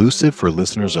 exclusive for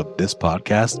listeners of this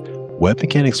podcast, Web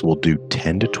Mechanics will do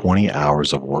 10 to 20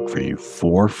 hours of work for you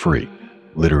for free.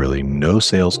 Literally no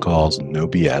sales calls, no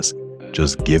BS.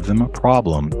 Just give them a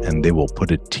problem and they will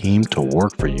put a team to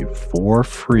work for you for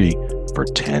free for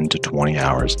 10 to 20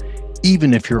 hours.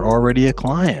 Even if you're already a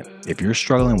client, if you're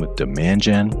struggling with demand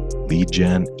gen, lead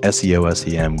gen, SEO,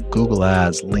 SEM, Google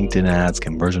ads, LinkedIn ads,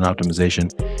 conversion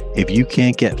optimization, if you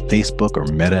can't get Facebook or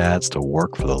Meta ads to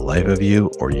work for the life of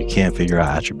you, or you can't figure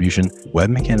out attribution,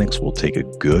 Web Mechanics will take a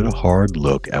good hard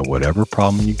look at whatever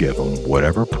problem you give them,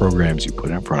 whatever programs you put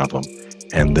in front of them,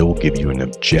 and they will give you an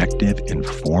objective,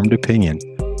 informed opinion,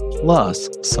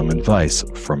 plus some advice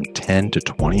from 10 to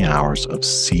 20 hours of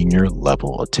senior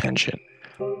level attention.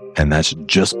 And that's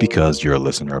just because you're a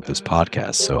listener of this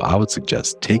podcast. So I would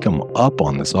suggest take them up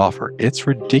on this offer. It's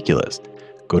ridiculous.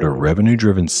 Go to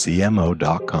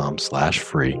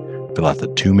revenuedrivencmo.com/free, fill out the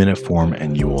 2-minute form,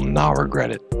 and you will not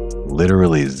regret it.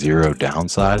 Literally zero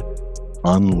downside,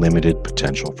 unlimited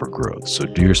potential for growth. So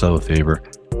do yourself a favor,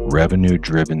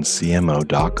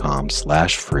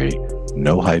 revenuedrivencmo.com/free,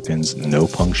 no hyphens, no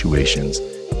punctuations.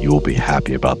 You will be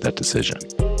happy about that decision.